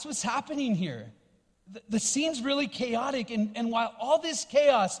 That's what's happening here. The scene's really chaotic. And while all this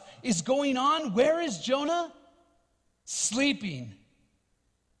chaos is going on, where is Jonah? Sleeping.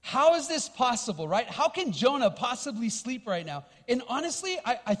 how is this possible, right? How can Jonah possibly sleep right now? And honestly,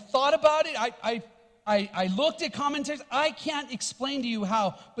 I thought about it. I looked at commentaries. I can't explain to you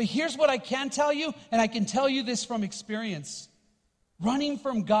how. But here's what I can tell you, and I can tell you this from experience. Running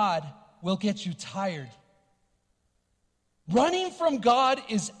from God will get you tired. Running from God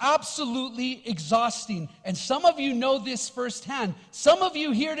is absolutely exhausting. And some of you know this firsthand. Some of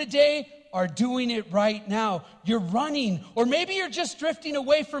you here today are doing it right now. You're running, or maybe you're just drifting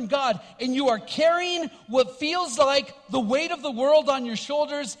away from God, and you are carrying what feels like the weight of the world on your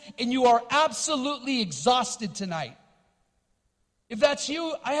shoulders, and you are absolutely exhausted tonight. If that's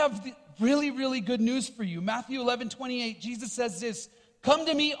you, I have really, really good news for you. Matthew 11:28, Jesus says this, "Come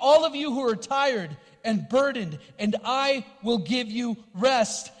to me, all of you who are tired and burdened, and I will give you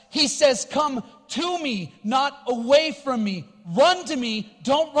rest." He says, come to me, not away from me. Run to me,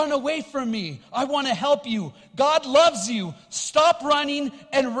 don't run away from me. I want to help you. God loves you. Stop running,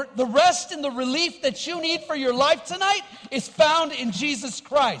 and the rest and the relief that you need for your life tonight is found in Jesus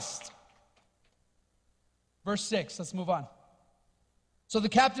Christ. Verse 6, let's move on. So the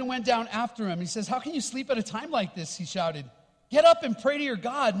captain went down after him. He says, "How can you sleep at a time like this?" he shouted. "Get up and pray to your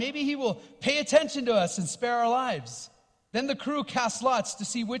God. Maybe he will pay attention to us and spare our lives." Then the crew cast lots to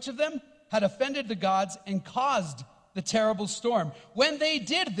see which of them had offended the gods and caused the terrible storm. When they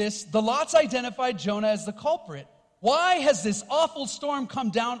did this, the lots identified Jonah as the culprit. "Why has this awful storm come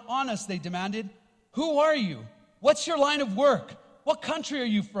down on us?" they demanded. "Who are you? What's your line of work? What country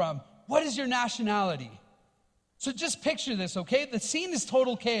are you from? What is your nationality?" So just picture this, okay? The scene is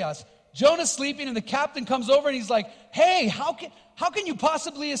total chaos. Jonah's sleeping, and the captain comes over, and he's like, "Hey, how can you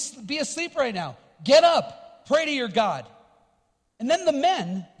possibly be asleep right now? Get up, pray to your God." And then the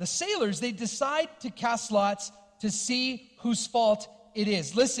men, the sailors, they decide to cast lots to see whose fault it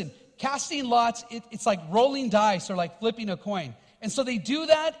is. Listen, casting lots, it's like rolling dice or like flipping a coin. And so they do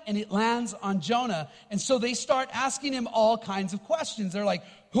that, and it lands on Jonah. And so they start asking him all kinds of questions. They're like,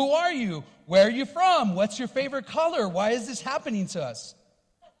 "Who are you? Where are you from? What's your favorite color? Why is this happening to us?"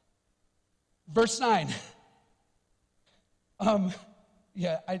 Verse 9. I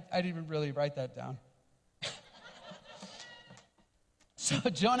didn't even really write that down. So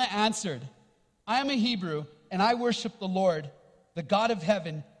Jonah answered, "I am a Hebrew, and I worship the Lord, the God of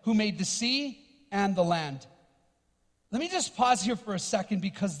heaven, who made the sea and the land." Let me just pause here for a second,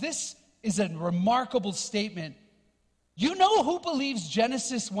 because this is a remarkable statement. You know who believes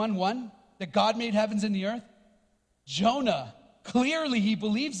Genesis 1:1, that God made heavens and the earth? Jonah. Clearly he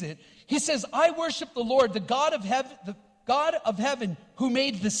believes it. He says, "I worship the Lord, the God of heaven, who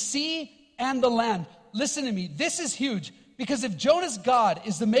made the sea and the land." Listen to me, this is huge. Because if Jonah's God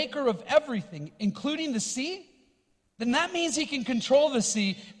is the maker of everything, including the sea, then that means he can control the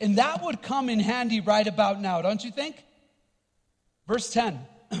sea, and that would come in handy right about now, don't you think? Verse 10,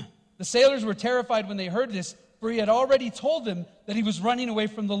 the sailors were terrified when they heard this, for he had already told them that he was running away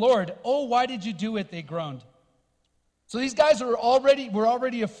from the Lord. "Oh, why did you do it?" they groaned. So these guys were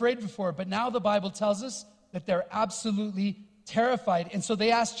already afraid before, but now the Bible tells us that they're absolutely terrified. And so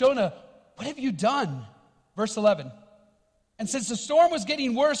they asked Jonah, "What have you done?" Verse 11. And since the storm was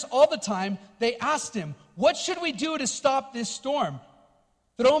getting worse all the time, they asked him, "What should we do to stop this storm?"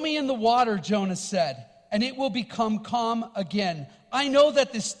 "Throw me in the water," Jonah said, "and it will become calm again. I know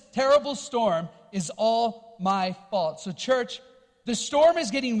that this terrible storm is all my fault." So church, the storm is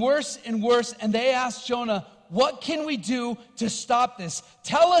getting worse and worse, and they asked Jonah, "What can we do to stop this?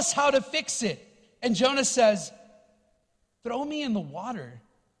 Tell us how to fix it." And Jonah says, "Throw me in the water.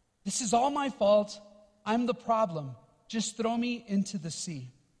 This is all my fault. I'm the problem. Just throw me into the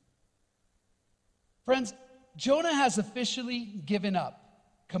sea." Friends, Jonah has officially given up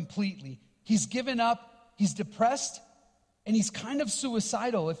completely. He's given up, he's depressed, and he's kind of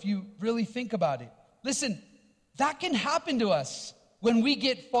suicidal if you really think about it. Listen, that can happen to us when we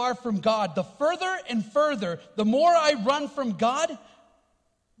get far from God. The further and further, the more I run from God,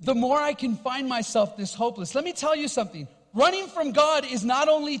 the more I can find myself this hopeless. Let me tell you something. Running from God is not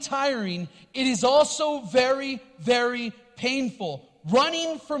only tiring, it is also very, very painful.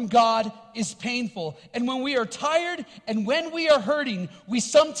 Running from God is painful. And when we are tired and when we are hurting, we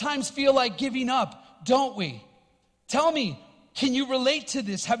sometimes feel like giving up, don't we? Tell me, can you relate to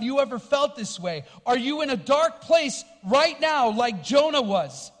this? Have you ever felt this way? Are you in a dark place right now like Jonah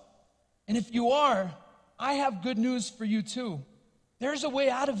was? And if you are, I have good news for you too. There's a way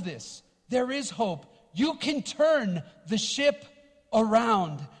out of this. There is hope. You can turn the ship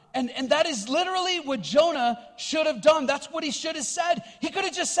around. And that is literally what Jonah should have done. That's what he should have said. He could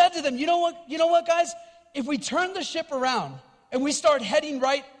have just said to them, you know what, guys? If we turn the ship around and we start heading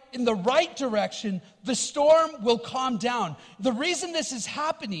right in the right direction, the storm will calm down. The reason this is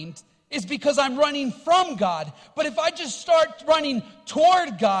happening is because I'm running from God. But if I just start running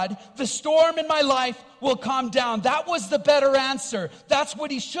toward God, the storm in my life will calm down. That was the better answer. That's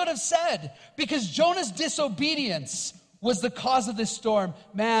what he should have said. Because Jonah's disobedience was the cause of this storm.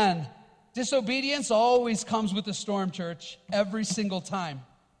 Man, disobedience always comes with the storm, church. Every single time.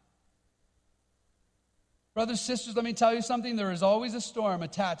 Brothers, sisters, let me tell you something. There is always a storm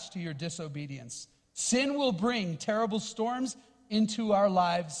attached to your disobedience. Sin will bring terrible storms into our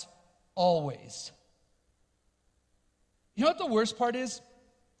lives always. You know what the worst part is?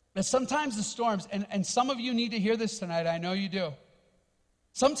 That sometimes the storms, and some of you need to hear this tonight, I know you do.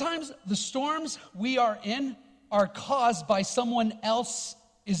 Sometimes the storms we are in are caused by someone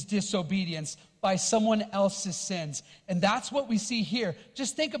else's disobedience, by someone else's sins. And that's what we see here.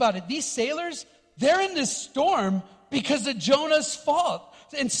 Just think about it. These sailors, they're in this storm because of Jonah's fault.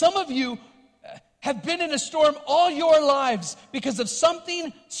 And some of you have been in a storm all your lives because of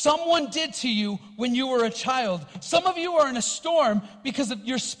something someone did to you when you were a child. Some of you are in a storm because of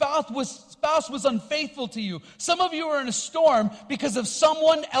your spouse was unfaithful to you. Some of you are in a storm because of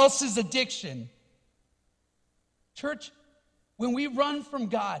someone else's addiction. Church, when we run from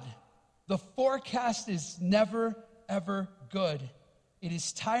God, the forecast is never, ever good. It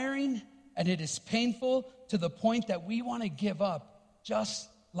is tiring and it is painful to the point that we want to give up, just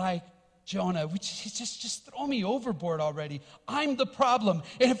like Jonah. Just throw me overboard already. I'm the problem.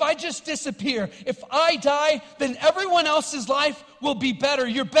 And if I just disappear, if I die, then everyone else's life will be better.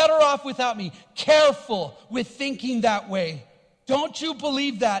 You're better off without me. Careful with thinking that way. Don't you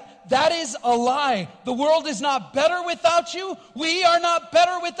believe that? That is a lie. The world is not better without you. We are not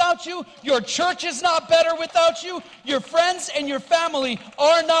better without you. Your church is not better without you. Your friends and your family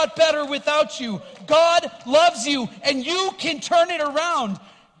are not better without you. God loves you, and you can turn it around.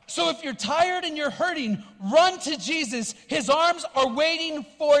 So if you're tired and you're hurting, run to Jesus. His arms are waiting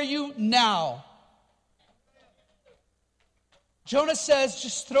for you now. Jonah says,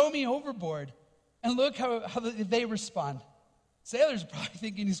 just throw me overboard. And look how they respond. Sailors are probably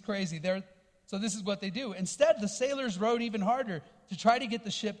thinking he's crazy. So this is what they do. Instead, the sailors rowed even harder to try to get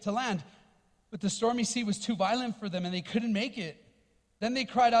the ship to land. But the stormy sea was too violent for them, and they couldn't make it. Then they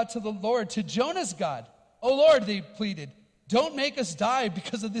cried out to the Lord, to Jonah's God. "Oh Lord," they pleaded, "don't make us die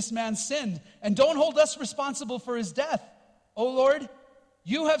because of this man's sin, and don't hold us responsible for his death. Oh Lord,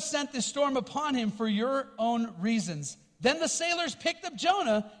 you have sent this storm upon him for your own reasons." Then the sailors picked up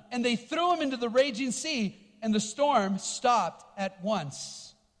Jonah, and they threw him into the raging sea, and the storm stopped at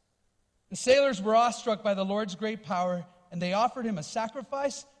once. The sailors were awestruck by the Lord's great power, and they offered him a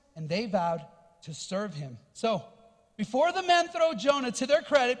sacrifice, and they vowed to serve him. So, before the men throw Jonah, to their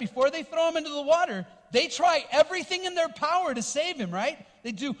credit, before they throw him into the water, they try everything in their power to save him, right?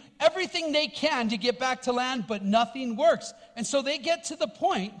 They do everything they can to get back to land, but nothing works. And so they get to the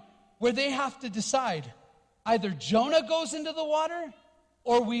point where they have to decide. Either Jonah goes into the water,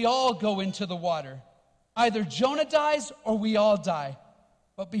 or we all go into the water. Either Jonah dies, or we all die.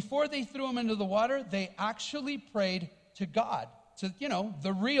 But before they threw him into the water, they actually prayed to God, to,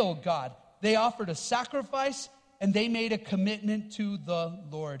 the real God. They offered a sacrifice, and they made a commitment to the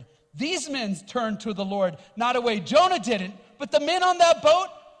Lord. These men turned to the Lord, not away. Jonah didn't, but the men on that boat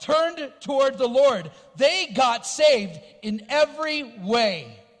turned toward the Lord. They got saved in every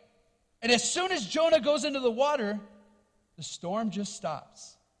way. And as soon as Jonah goes into the water, the storm just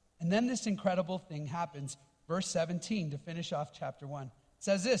stops. And then this incredible thing happens. Verse 17, to finish off chapter 1. It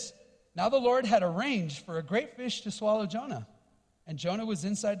says this: "Now the Lord had arranged for a great fish to swallow Jonah. And Jonah was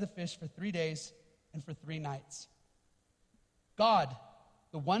inside the fish for 3 days and for 3 nights." God,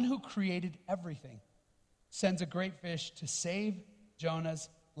 the one who created everything, sends a great fish to save Jonah's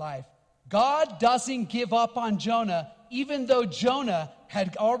life. God doesn't give up on Jonah, even though Jonah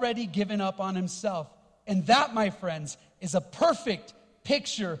had already given up on himself. And that, my friends, is a perfect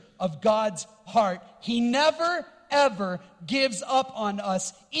picture of God's heart. He never, ever gives up on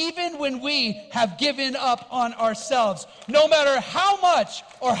us, even when we have given up on ourselves. No matter how much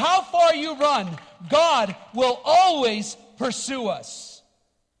or how far you run, God will always pursue us.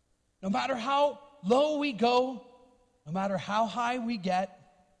 No matter how low we go, no matter how high we get,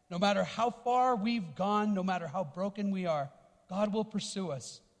 no matter how far we've gone, no matter how broken we are, God will pursue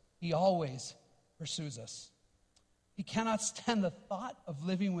us. He always pursues us. He cannot stand the thought of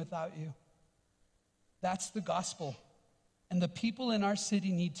living without you. That's the gospel. And the people in our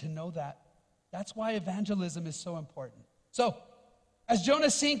city need to know that. That's why evangelism is so important. So, as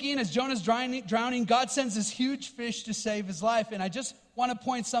Jonah's sinking, as Jonah's drowning, God sends this huge fish to save his life. And I just want to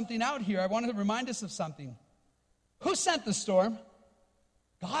point something out here. I want to remind us of something. Who sent the storm?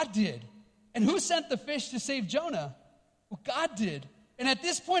 God did. And who sent the fish to save Jonah? Well, God did. And at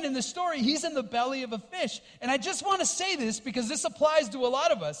this point in the story, he's in the belly of a fish. And I just want to say this because this applies to a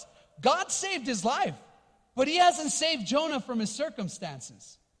lot of us. God saved his life, but he hasn't saved Jonah from his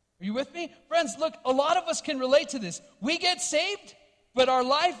circumstances. Are you with me? Friends, look, a lot of us can relate to this. We get saved, but our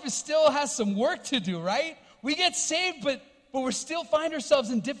life still has some work to do, right? We get saved, but we still find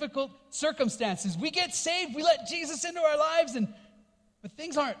ourselves in difficult circumstances. We get saved, we let Jesus into our lives, but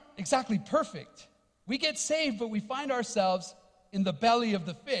things aren't exactly perfect. We get saved, but we find ourselves in the belly of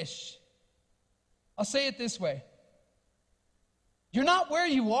the fish. I'll say it this way. You're not where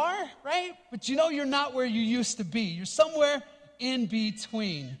you are, right? But you know you're not where you used to be. You're somewhere in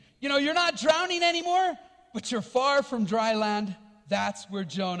between. You know, you're not drowning anymore, but you're far from dry land. That's where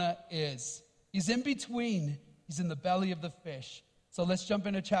Jonah is. He's in between. He's in the belly of the fish. So let's jump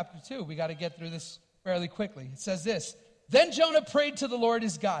into chapter 2. We got to get through this fairly quickly. It says this. Then Jonah prayed to the Lord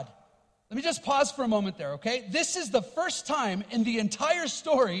his God. Let me just pause for a moment there, okay? This is the first time in the entire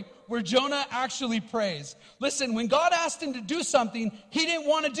story where Jonah actually prays. Listen, when God asked him to do something he didn't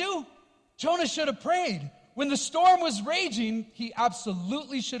want to do, Jonah should have prayed. When the storm was raging, he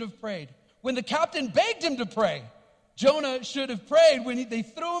absolutely should have prayed. When the captain begged him to pray, Jonah should have prayed. When they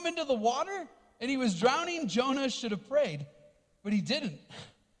threw him into the water and he was drowning, Jonah should have prayed. But he didn't.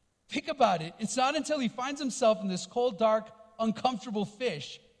 Think about it. It's not until he finds himself in this cold, dark, uncomfortable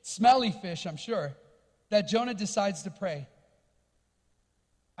fish, smelly fish, I'm sure, that Jonah decides to pray.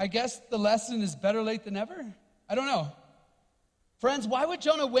 I guess the lesson is better late than never. I don't know. Friends, why would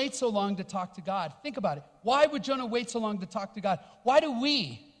Jonah wait so long to talk to God? Think about it. Why would Jonah wait so long to talk to God? Why do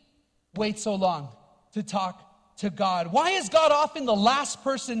we wait so long to talk to God? Why is God often the last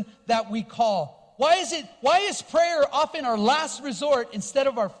person that we call? Why is prayer often our last resort instead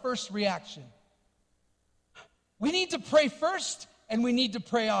of our first reaction? We need to pray first, and we need to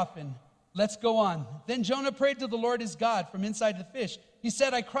pray often. Let's go on. Then Jonah prayed to the Lord his God from inside the fish. He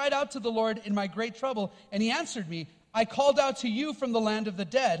said, I cried out to the Lord in my great trouble, and he answered me. I called out to you from the land of the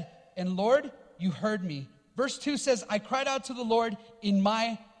dead, and Lord, you heard me. Verse 2 says, I cried out to the Lord in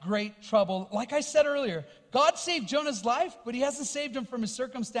my great trouble. Like I said earlier, God saved Jonah's life, but he hasn't saved him from his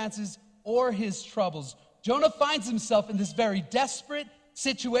circumstances or his troubles. Jonah finds himself in this very desperate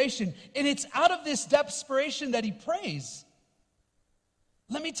situation, and it's out of this desperation that he prays.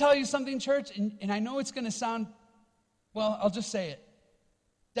 Let me tell you something, church, and I know it's going to sound, well, I'll just say it.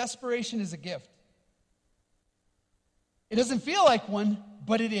 Desperation is a gift. It doesn't feel like one,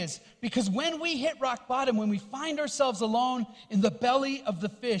 but it is. Because when we hit rock bottom, when we find ourselves alone in the belly of the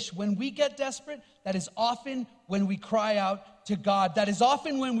fish, when we get desperate, that is often when we cry out to God. That is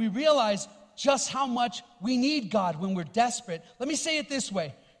often when we realize just how much we need God when we're desperate. Let me say it this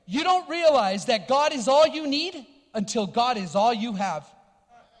way. You don't realize that God is all you need until God is all you have.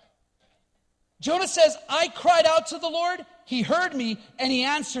 Jonah says, I cried out to the Lord, he heard me, and he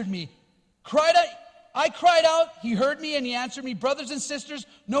answered me. I cried out, he heard me, and he answered me. Brothers and sisters,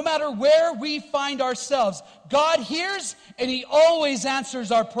 no matter where we find ourselves, God hears, and he always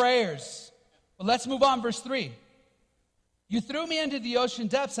answers our prayers. But let's move on, verse 3. You threw me into the ocean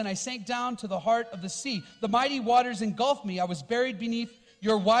depths, and I sank down to the heart of the sea. The mighty waters engulfed me. I was buried beneath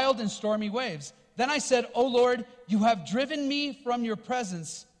your wild and stormy waves. Then I said, O Lord, you have driven me from your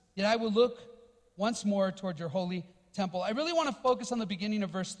presence, yet I will look once more toward your holy temple. I really want to focus on the beginning of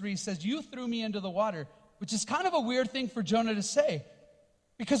verse 3. It says, you threw me into the water, which is kind of a weird thing for Jonah to say.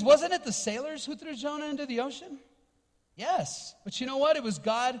 Because wasn't it the sailors who threw Jonah into the ocean? Yes. But you know what? It was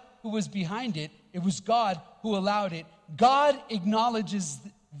God who was behind it. It was God who allowed it. God acknowledges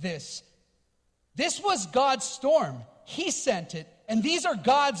this. This was God's storm. He sent it. And these are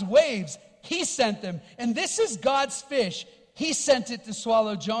God's waves. He sent them. And this is God's fish. He sent it to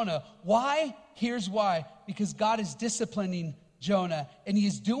swallow Jonah. Why? Here's why. Because God is disciplining Jonah. And he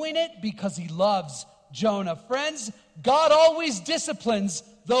is doing it because he loves Jonah. Friends, God always disciplines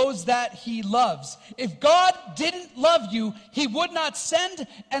those that he loves. If God didn't love you, he would not send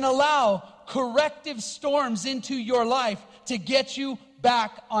and allow corrective storms into your life to get you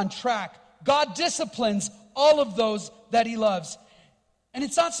back on track. God disciplines all of those that he loves. And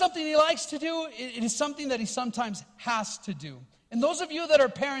it's not something he likes to do. It is something that he sometimes has to do. And those of you that are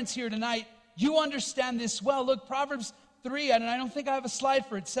parents here tonight, you understand this well. Look, Proverbs 3, and I don't think I have a slide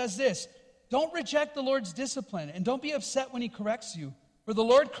for it, says this. Don't reject the Lord's discipline, and don't be upset when he corrects you. For the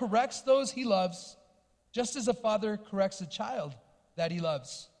Lord corrects those he loves, just as a father corrects a child that he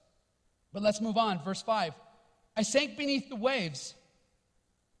loves. But let's move on. Verse 5. I sank beneath the waves,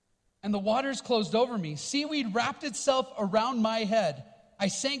 and the waters closed over me. Seaweed wrapped itself around my head. I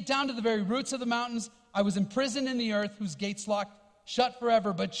sank down to the very roots of the mountains. I was imprisoned in the earth, whose gates locked shut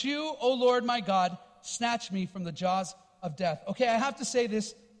forever. But you, O Lord my God, snatch me from the jaws of death. Okay, I have to say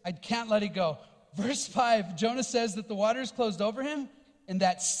this. I can't let it go. Verse 5, Jonah says that the waters closed over him and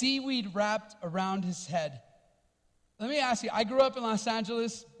that seaweed wrapped around his head. Let me ask you, I grew up in Los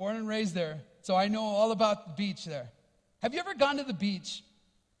Angeles, born and raised there, so I know all about the beach there. Have you ever gone to the beach?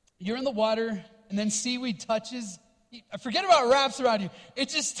 You're in the water, and then seaweed touches. Forget about wraps around you. It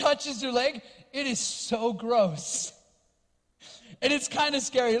just touches your leg. It is so gross. And it's kind of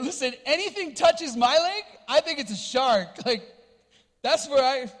scary. Listen, anything touches my leg, I think it's a shark. Like, that's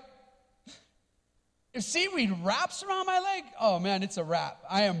where if seaweed wraps around my leg, oh man, it's a wrap.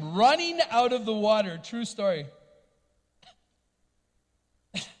 I am running out of the water. True story.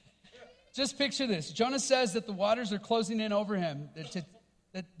 Just picture this. Jonah says that the waters are closing in over him,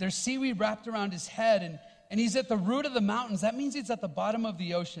 that there's seaweed wrapped around his head, and he's at the root of the mountains. That means he's at the bottom of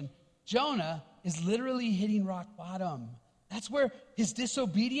the ocean. Jonah is literally hitting rock bottom. That's where his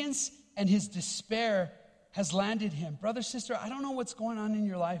disobedience and his despair has landed him. Brother, sister, I don't know what's going on in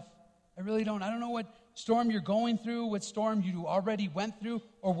your life. I really don't. I don't know what storm you're going through, what storm you already went through,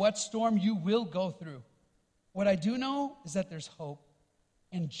 or what storm you will go through. What I do know is that there's hope.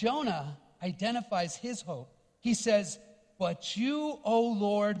 And Jonah identifies his hope. He says, but you, O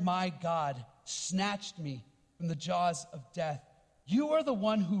Lord my God, snatched me from the jaws of death. You are the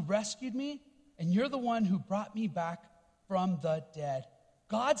one who rescued me, and you're the one who brought me back from the dead.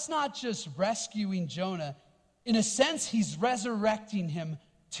 God's not just rescuing Jonah. In a sense, he's resurrecting him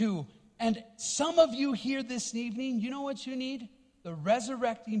too. And some of you here this evening, you know what you need? The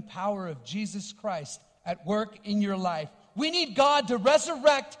resurrecting power of Jesus Christ at work in your life. We need God to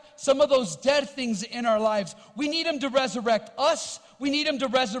resurrect some of those dead things in our lives. We need him to resurrect us. We need him to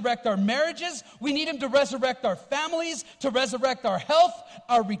resurrect our marriages. We need him to resurrect our families, to resurrect our health,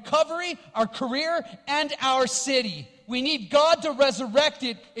 our recovery, our career, and our city. We need God to resurrect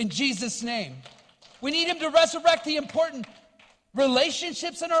it in Jesus' name. We need him to resurrect the important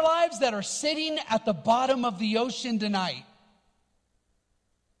relationships in our lives that are sitting at the bottom of the ocean tonight.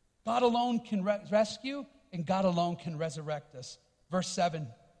 God alone can rescue, and God alone can resurrect us. Verse 7,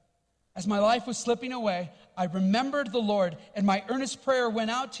 as my life was slipping away, I remembered the Lord, and my earnest prayer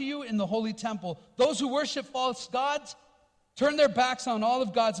went out to you in the holy temple. Those who worship false gods turn their backs on all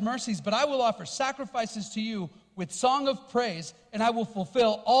of God's mercies, but I will offer sacrifices to you with song of praise, and I will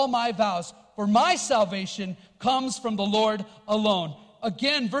fulfill all my vows, for my salvation comes from the Lord alone.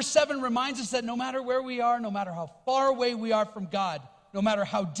 Again, verse 7 reminds us that no matter where we are, no matter how far away we are from God, no matter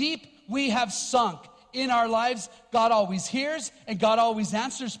how deep we have sunk in our lives, God always hears and God always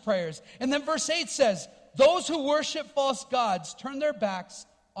answers prayers. And then verse 8 says, those who worship false gods turn their backs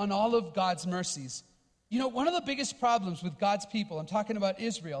on all of God's mercies. You know, one of the biggest problems with God's people, I'm talking about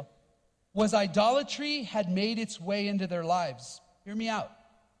Israel, was idolatry had made its way into their lives. Hear me out.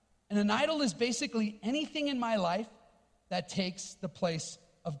 And an idol is basically anything in my life that takes the place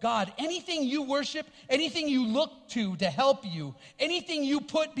of God. Anything you worship, anything you look to help you, anything you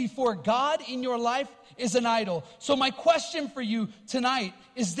put before God in your life is an idol. So my question for you tonight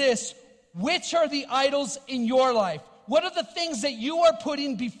is this: which are the idols in your life? What are the things that you are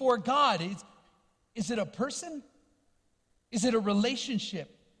putting before God? Is it a person? Is it a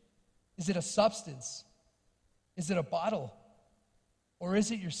relationship? Is it a substance? Is it a bottle? Or is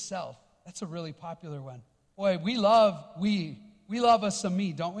it yourself? That's a really popular one. Boy, we love us some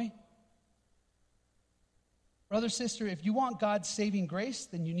me, don't we? Brother, sister, if you want God's saving grace,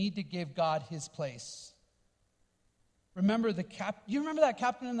 then you need to give God his place. Remember you remember that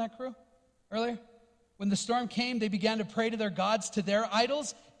captain and that crew earlier? When the storm came, they began to pray to their gods, to their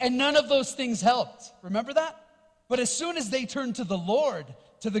idols, and none of those things helped. Remember that? But as soon as they turned to the Lord,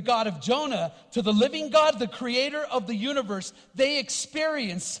 to the God of Jonah, to the living God, the creator of the universe, they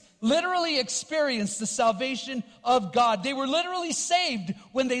literally experienced the salvation of God. They were literally saved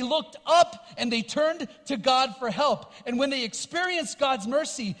when they looked up and they turned to God for help. And when they experienced God's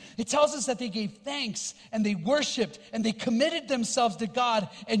mercy, it tells us that they gave thanks and they worshiped and they committed themselves to God.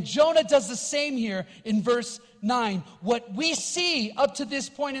 And Jonah does the same here in verse 9. What we see up to this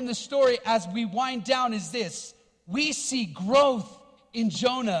point in the story as we wind down is this: we see growth in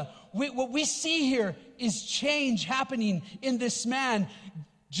Jonah. What we see here is change happening in this man.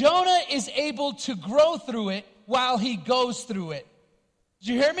 Jonah is able to grow through it while he goes through it. Did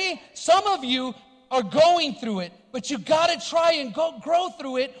you hear me? Some of you are going through it, but you got to try and grow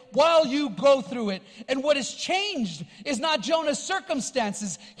through it while you go through it. And what has changed is not Jonah's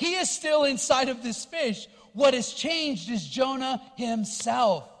circumstances. He is still inside of this fish. What has changed is Jonah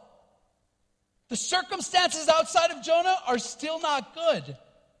himself. The circumstances outside of Jonah are still not good.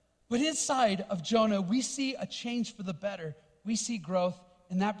 But inside of Jonah, we see a change for the better. we see growth.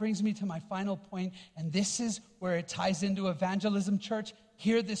 And that brings me to my final point, and this is where it ties into evangelism, church.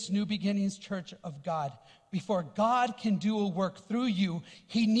 Hear this New Beginnings Church of God. Before God can do a work through you,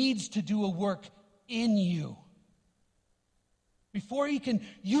 he needs to do a work in you. Before he can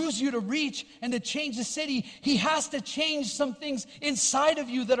use you to reach and to change the city, he has to change some things inside of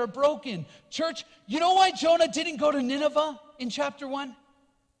you that are broken. Church, you know why Jonah didn't go to Nineveh in chapter 1?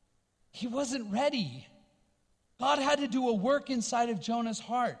 He wasn't ready. God had to do a work inside of Jonah's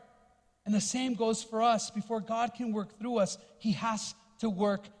heart. And the same goes for us. Before God can work through us, he has to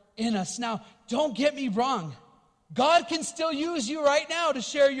work in us. Now, don't get me wrong. God can still use you right now to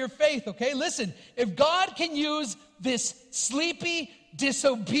share your faith, okay? Listen, if God can use this sleepy,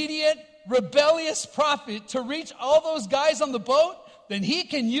 disobedient, rebellious prophet to reach all those guys on the boat, then he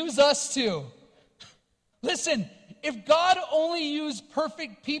can use us too. Listen, if God only used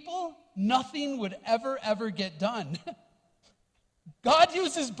perfect people, nothing would ever get done. God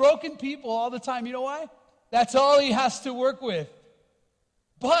uses broken people all the time. You know why? That's all he has to work with.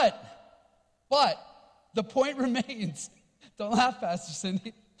 But, the point remains. Don't laugh, Pastor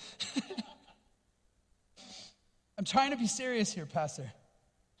Cindy. I'm trying to be serious here, Pastor.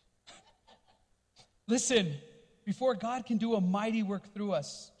 Listen, before God can do a mighty work through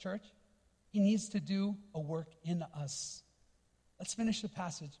us, church, he needs to do a work in us. Let's finish the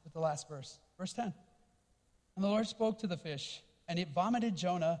passage with the last verse. Verse 10. And the Lord spoke to the fish, and it vomited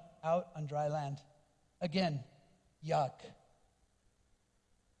Jonah out on dry land. Again, yuck.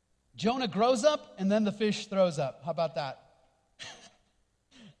 Jonah grows up, and then the fish throws up. How about that?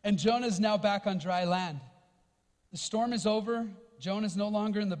 And Jonah's now back on dry land. The storm is over. Jonah's no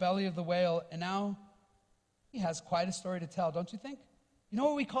longer in the belly of the whale, and now he has quite a story to tell, don't you think? You know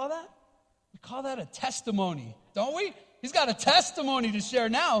what we call that? We call that a testimony, don't we? He's got a testimony to share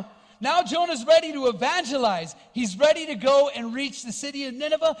now. Now Jonah's ready to evangelize. He's ready to go and reach the city of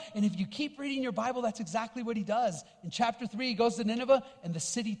Nineveh. And if you keep reading your Bible, that's exactly what he does. In chapter 3, he goes to Nineveh, and the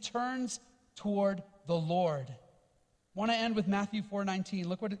city turns toward the Lord. I want to end with Matthew 4:19.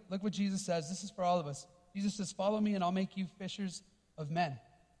 Look what Jesus says. This is for all of us. Jesus says, follow me, and I'll make you fishers of men.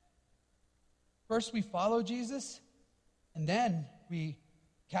 First, we follow Jesus, and then we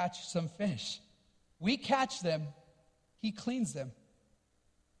catch some fish. We catch them. He cleans them.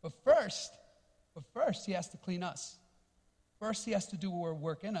 But first, he has to clean us. First, he has to do a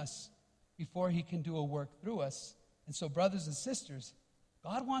work in us before he can do a work through us. And so, brothers and sisters,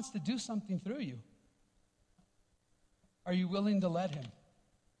 God wants to do something through you. Are you willing to let him?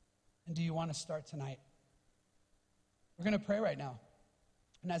 And do you want to start tonight? We're going to pray right now.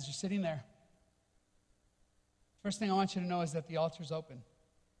 And as you're sitting there, first thing I want you to know is that the altar's open.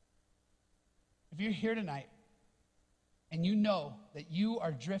 If you're here tonight, and you know that you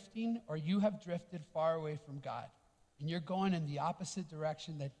are drifting or you have drifted far away from God, and you're going in the opposite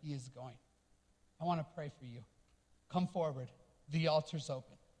direction that he is going, I want to pray for you. Come forward. The altar's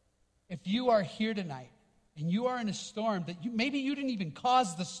open. If you are here tonight and you are in a storm that maybe you didn't even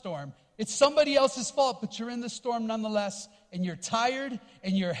cause the storm, it's somebody else's fault, but you're in the storm nonetheless, and you're tired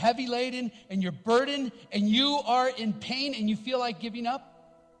and you're heavy laden and you're burdened and you are in pain and you feel like giving up,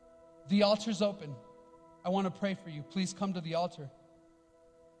 the altar's open. I want to pray for you. Please come to the altar.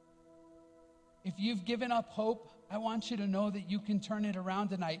 If you've given up hope, I want you to know that you can turn it around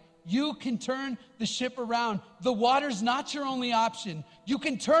tonight. You can turn the ship around. The water's not your only option. You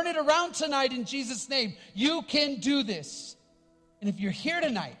can turn it around tonight in Jesus' name. You can do this. And if you're here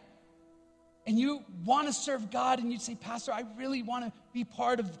tonight and you want to serve God and you say, Pastor, I really want to be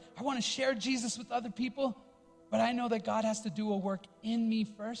I want to share Jesus with other people, but I know that God has to do a work in me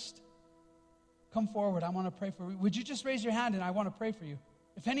first. Come forward. I want to pray for you. Would you just raise your hand and I want to pray for you?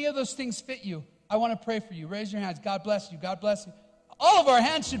 If any of those things fit you, I want to pray for you. Raise your hands. God bless you. God bless you. All of our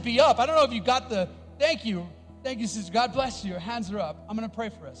hands should be up. I don't know if you got thank you. Thank you, sister. God bless you. Your hands are up. I'm going to pray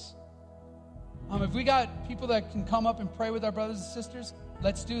for us. If we got people that can come up and pray with our brothers and sisters,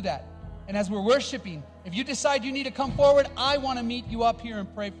 let's do that. And as we're worshiping, if you decide you need to come forward, I want to meet you up here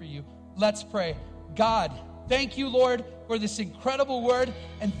and pray for you. Let's pray. God, thank you, Lord, for this incredible word.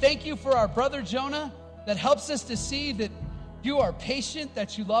 And thank you for our brother Jonah that helps us to see that you are patient,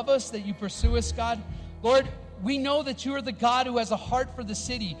 that you love us, that you pursue us, God. Lord, we know that you are the God who has a heart for the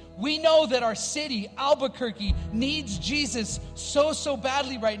city. We know that our city, Albuquerque, needs Jesus so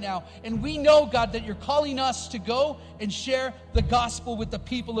badly right now. And we know, God, that you're calling us to go and share the gospel with the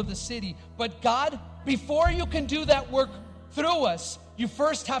people of the city. But God, before you can do that work through us, you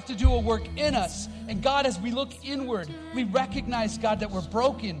first have to do a work in us. And God, as we look inward, we recognize, God, that we're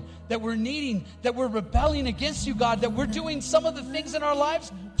broken, that we're needing, that we're rebelling against you, God, that we're doing some of the things in our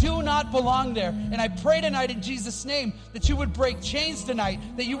lives do not belong there. And I pray tonight in Jesus' name that you would break chains tonight,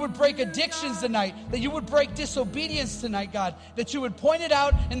 that you would break addictions tonight, that you would break disobedience tonight, God, that you would point it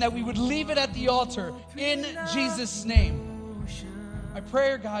out and that we would leave it at the altar in Jesus' name. My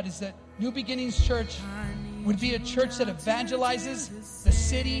prayer, God, is that New Beginnings Church would be a church that evangelizes the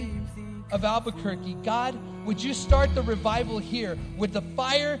city of Albuquerque. God, would you start the revival here? Would the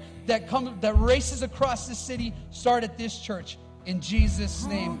fire that races across the city start at this church? In Jesus'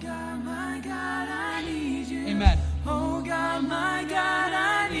 name. Oh God, my God, I need you. Amen. Oh God, my God,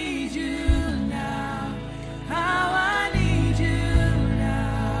 I need you now. How I need you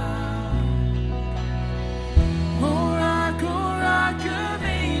now. Oh rock of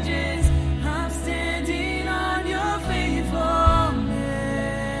ages, I'm standing on your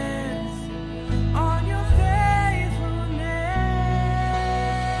faithfulness. On your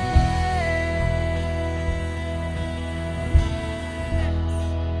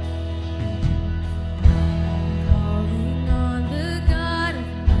Calling on the God of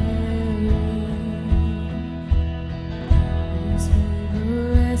heaven, whose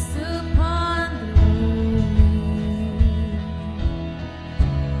favor rests upon the lowly.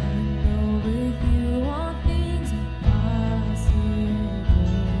 I know with you all things are possible.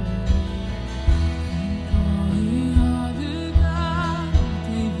 Calling on the God of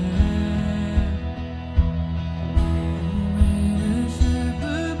David, who made a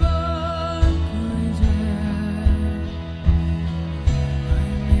shepherd boy courageous. I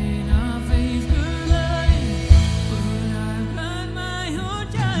may not face Goliath, but I've got my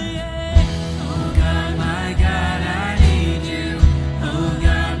own giant. Oh God, my God, I need you. Oh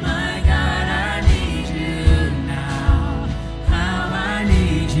God, my God, I need you now. How I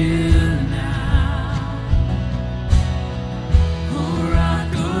need you now. Oh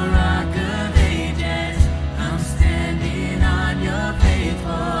rock of ages, I'm standing on your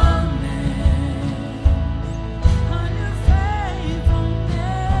faithfulness. On your faithfulness.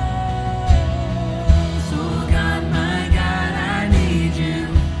 Oh God, my God, I need you.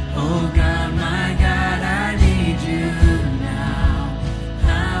 Oh God, my God, I need you now.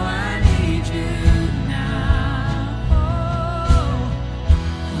 How I need you now.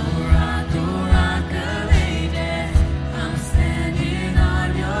 Oh rock of ages, I'm standing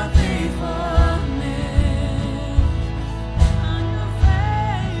on your faithfulness. On your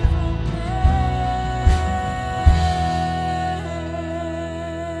faithfulness.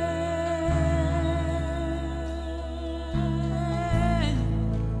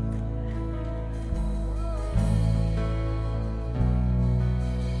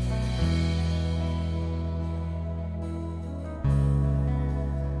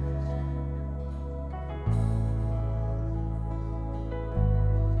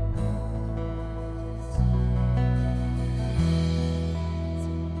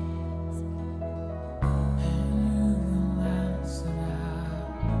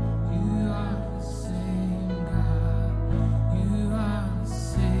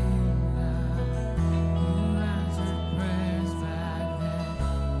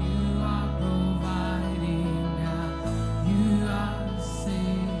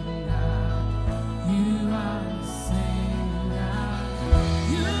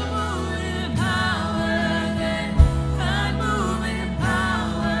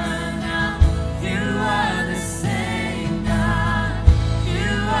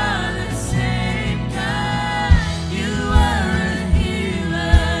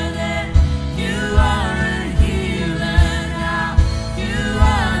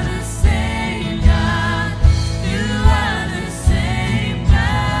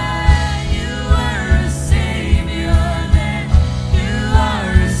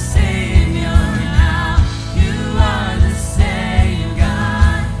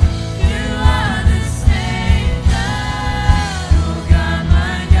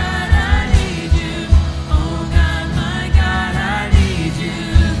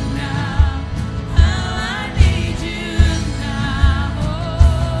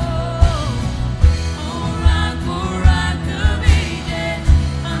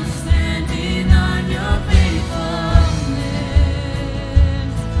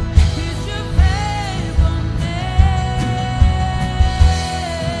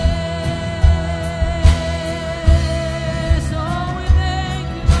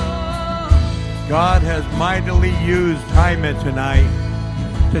 God has mightily used Jaime tonight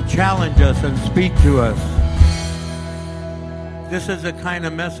to challenge us and speak to us. This is the kind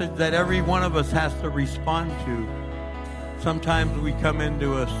of message that every one of us has to respond to. Sometimes we come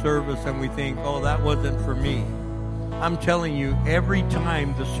into a service and we think, oh, that wasn't for me. I'm telling you, every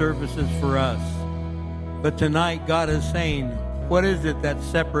time the service is for us. But tonight, God is saying, what is it that's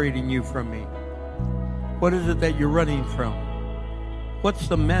separating you from me? What is it that you're running from? What's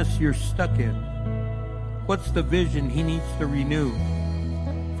the mess you're stuck in? What's the vision He needs to renew?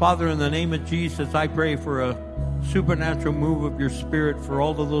 Father, in the name of Jesus, I pray for a supernatural move of your Spirit for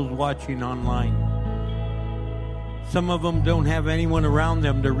all of those watching online. Some of them don't have anyone around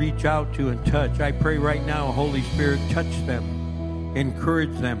them to reach out to and touch. I pray right now, Holy Spirit, touch them,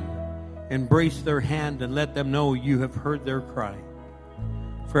 encourage them, embrace their hand, and let them know you have heard their cry.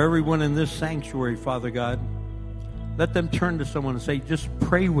 For everyone in this sanctuary, Father God, let them turn to someone and say, just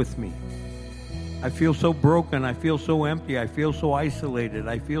pray with me. I feel so broken. I feel so empty. I feel so isolated.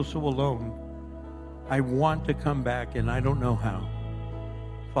 I feel so alone. I want to come back, and I don't know how.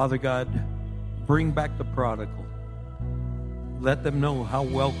 Father God, bring back the prodigal. Let them know how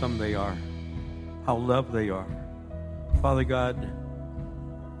welcome they are, how loved they are. Father God,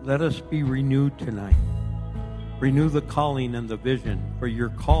 let us be renewed tonight. Renew the calling and the vision, for your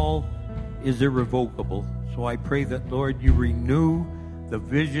call is irrevocable. So I pray that, Lord, you renew the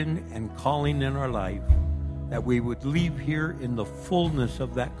vision and calling in our life, that we would leave here in the fullness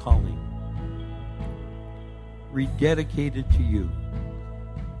of that calling, rededicated to you.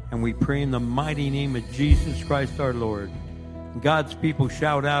 And we pray in the mighty name of Jesus Christ our Lord. God's people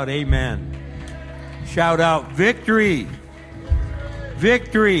shout out, amen. Shout out, victory.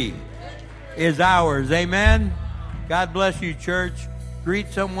 Victory is ours. Amen. God bless you, church. Greet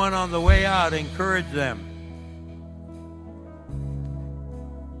someone on the way out. Encourage them.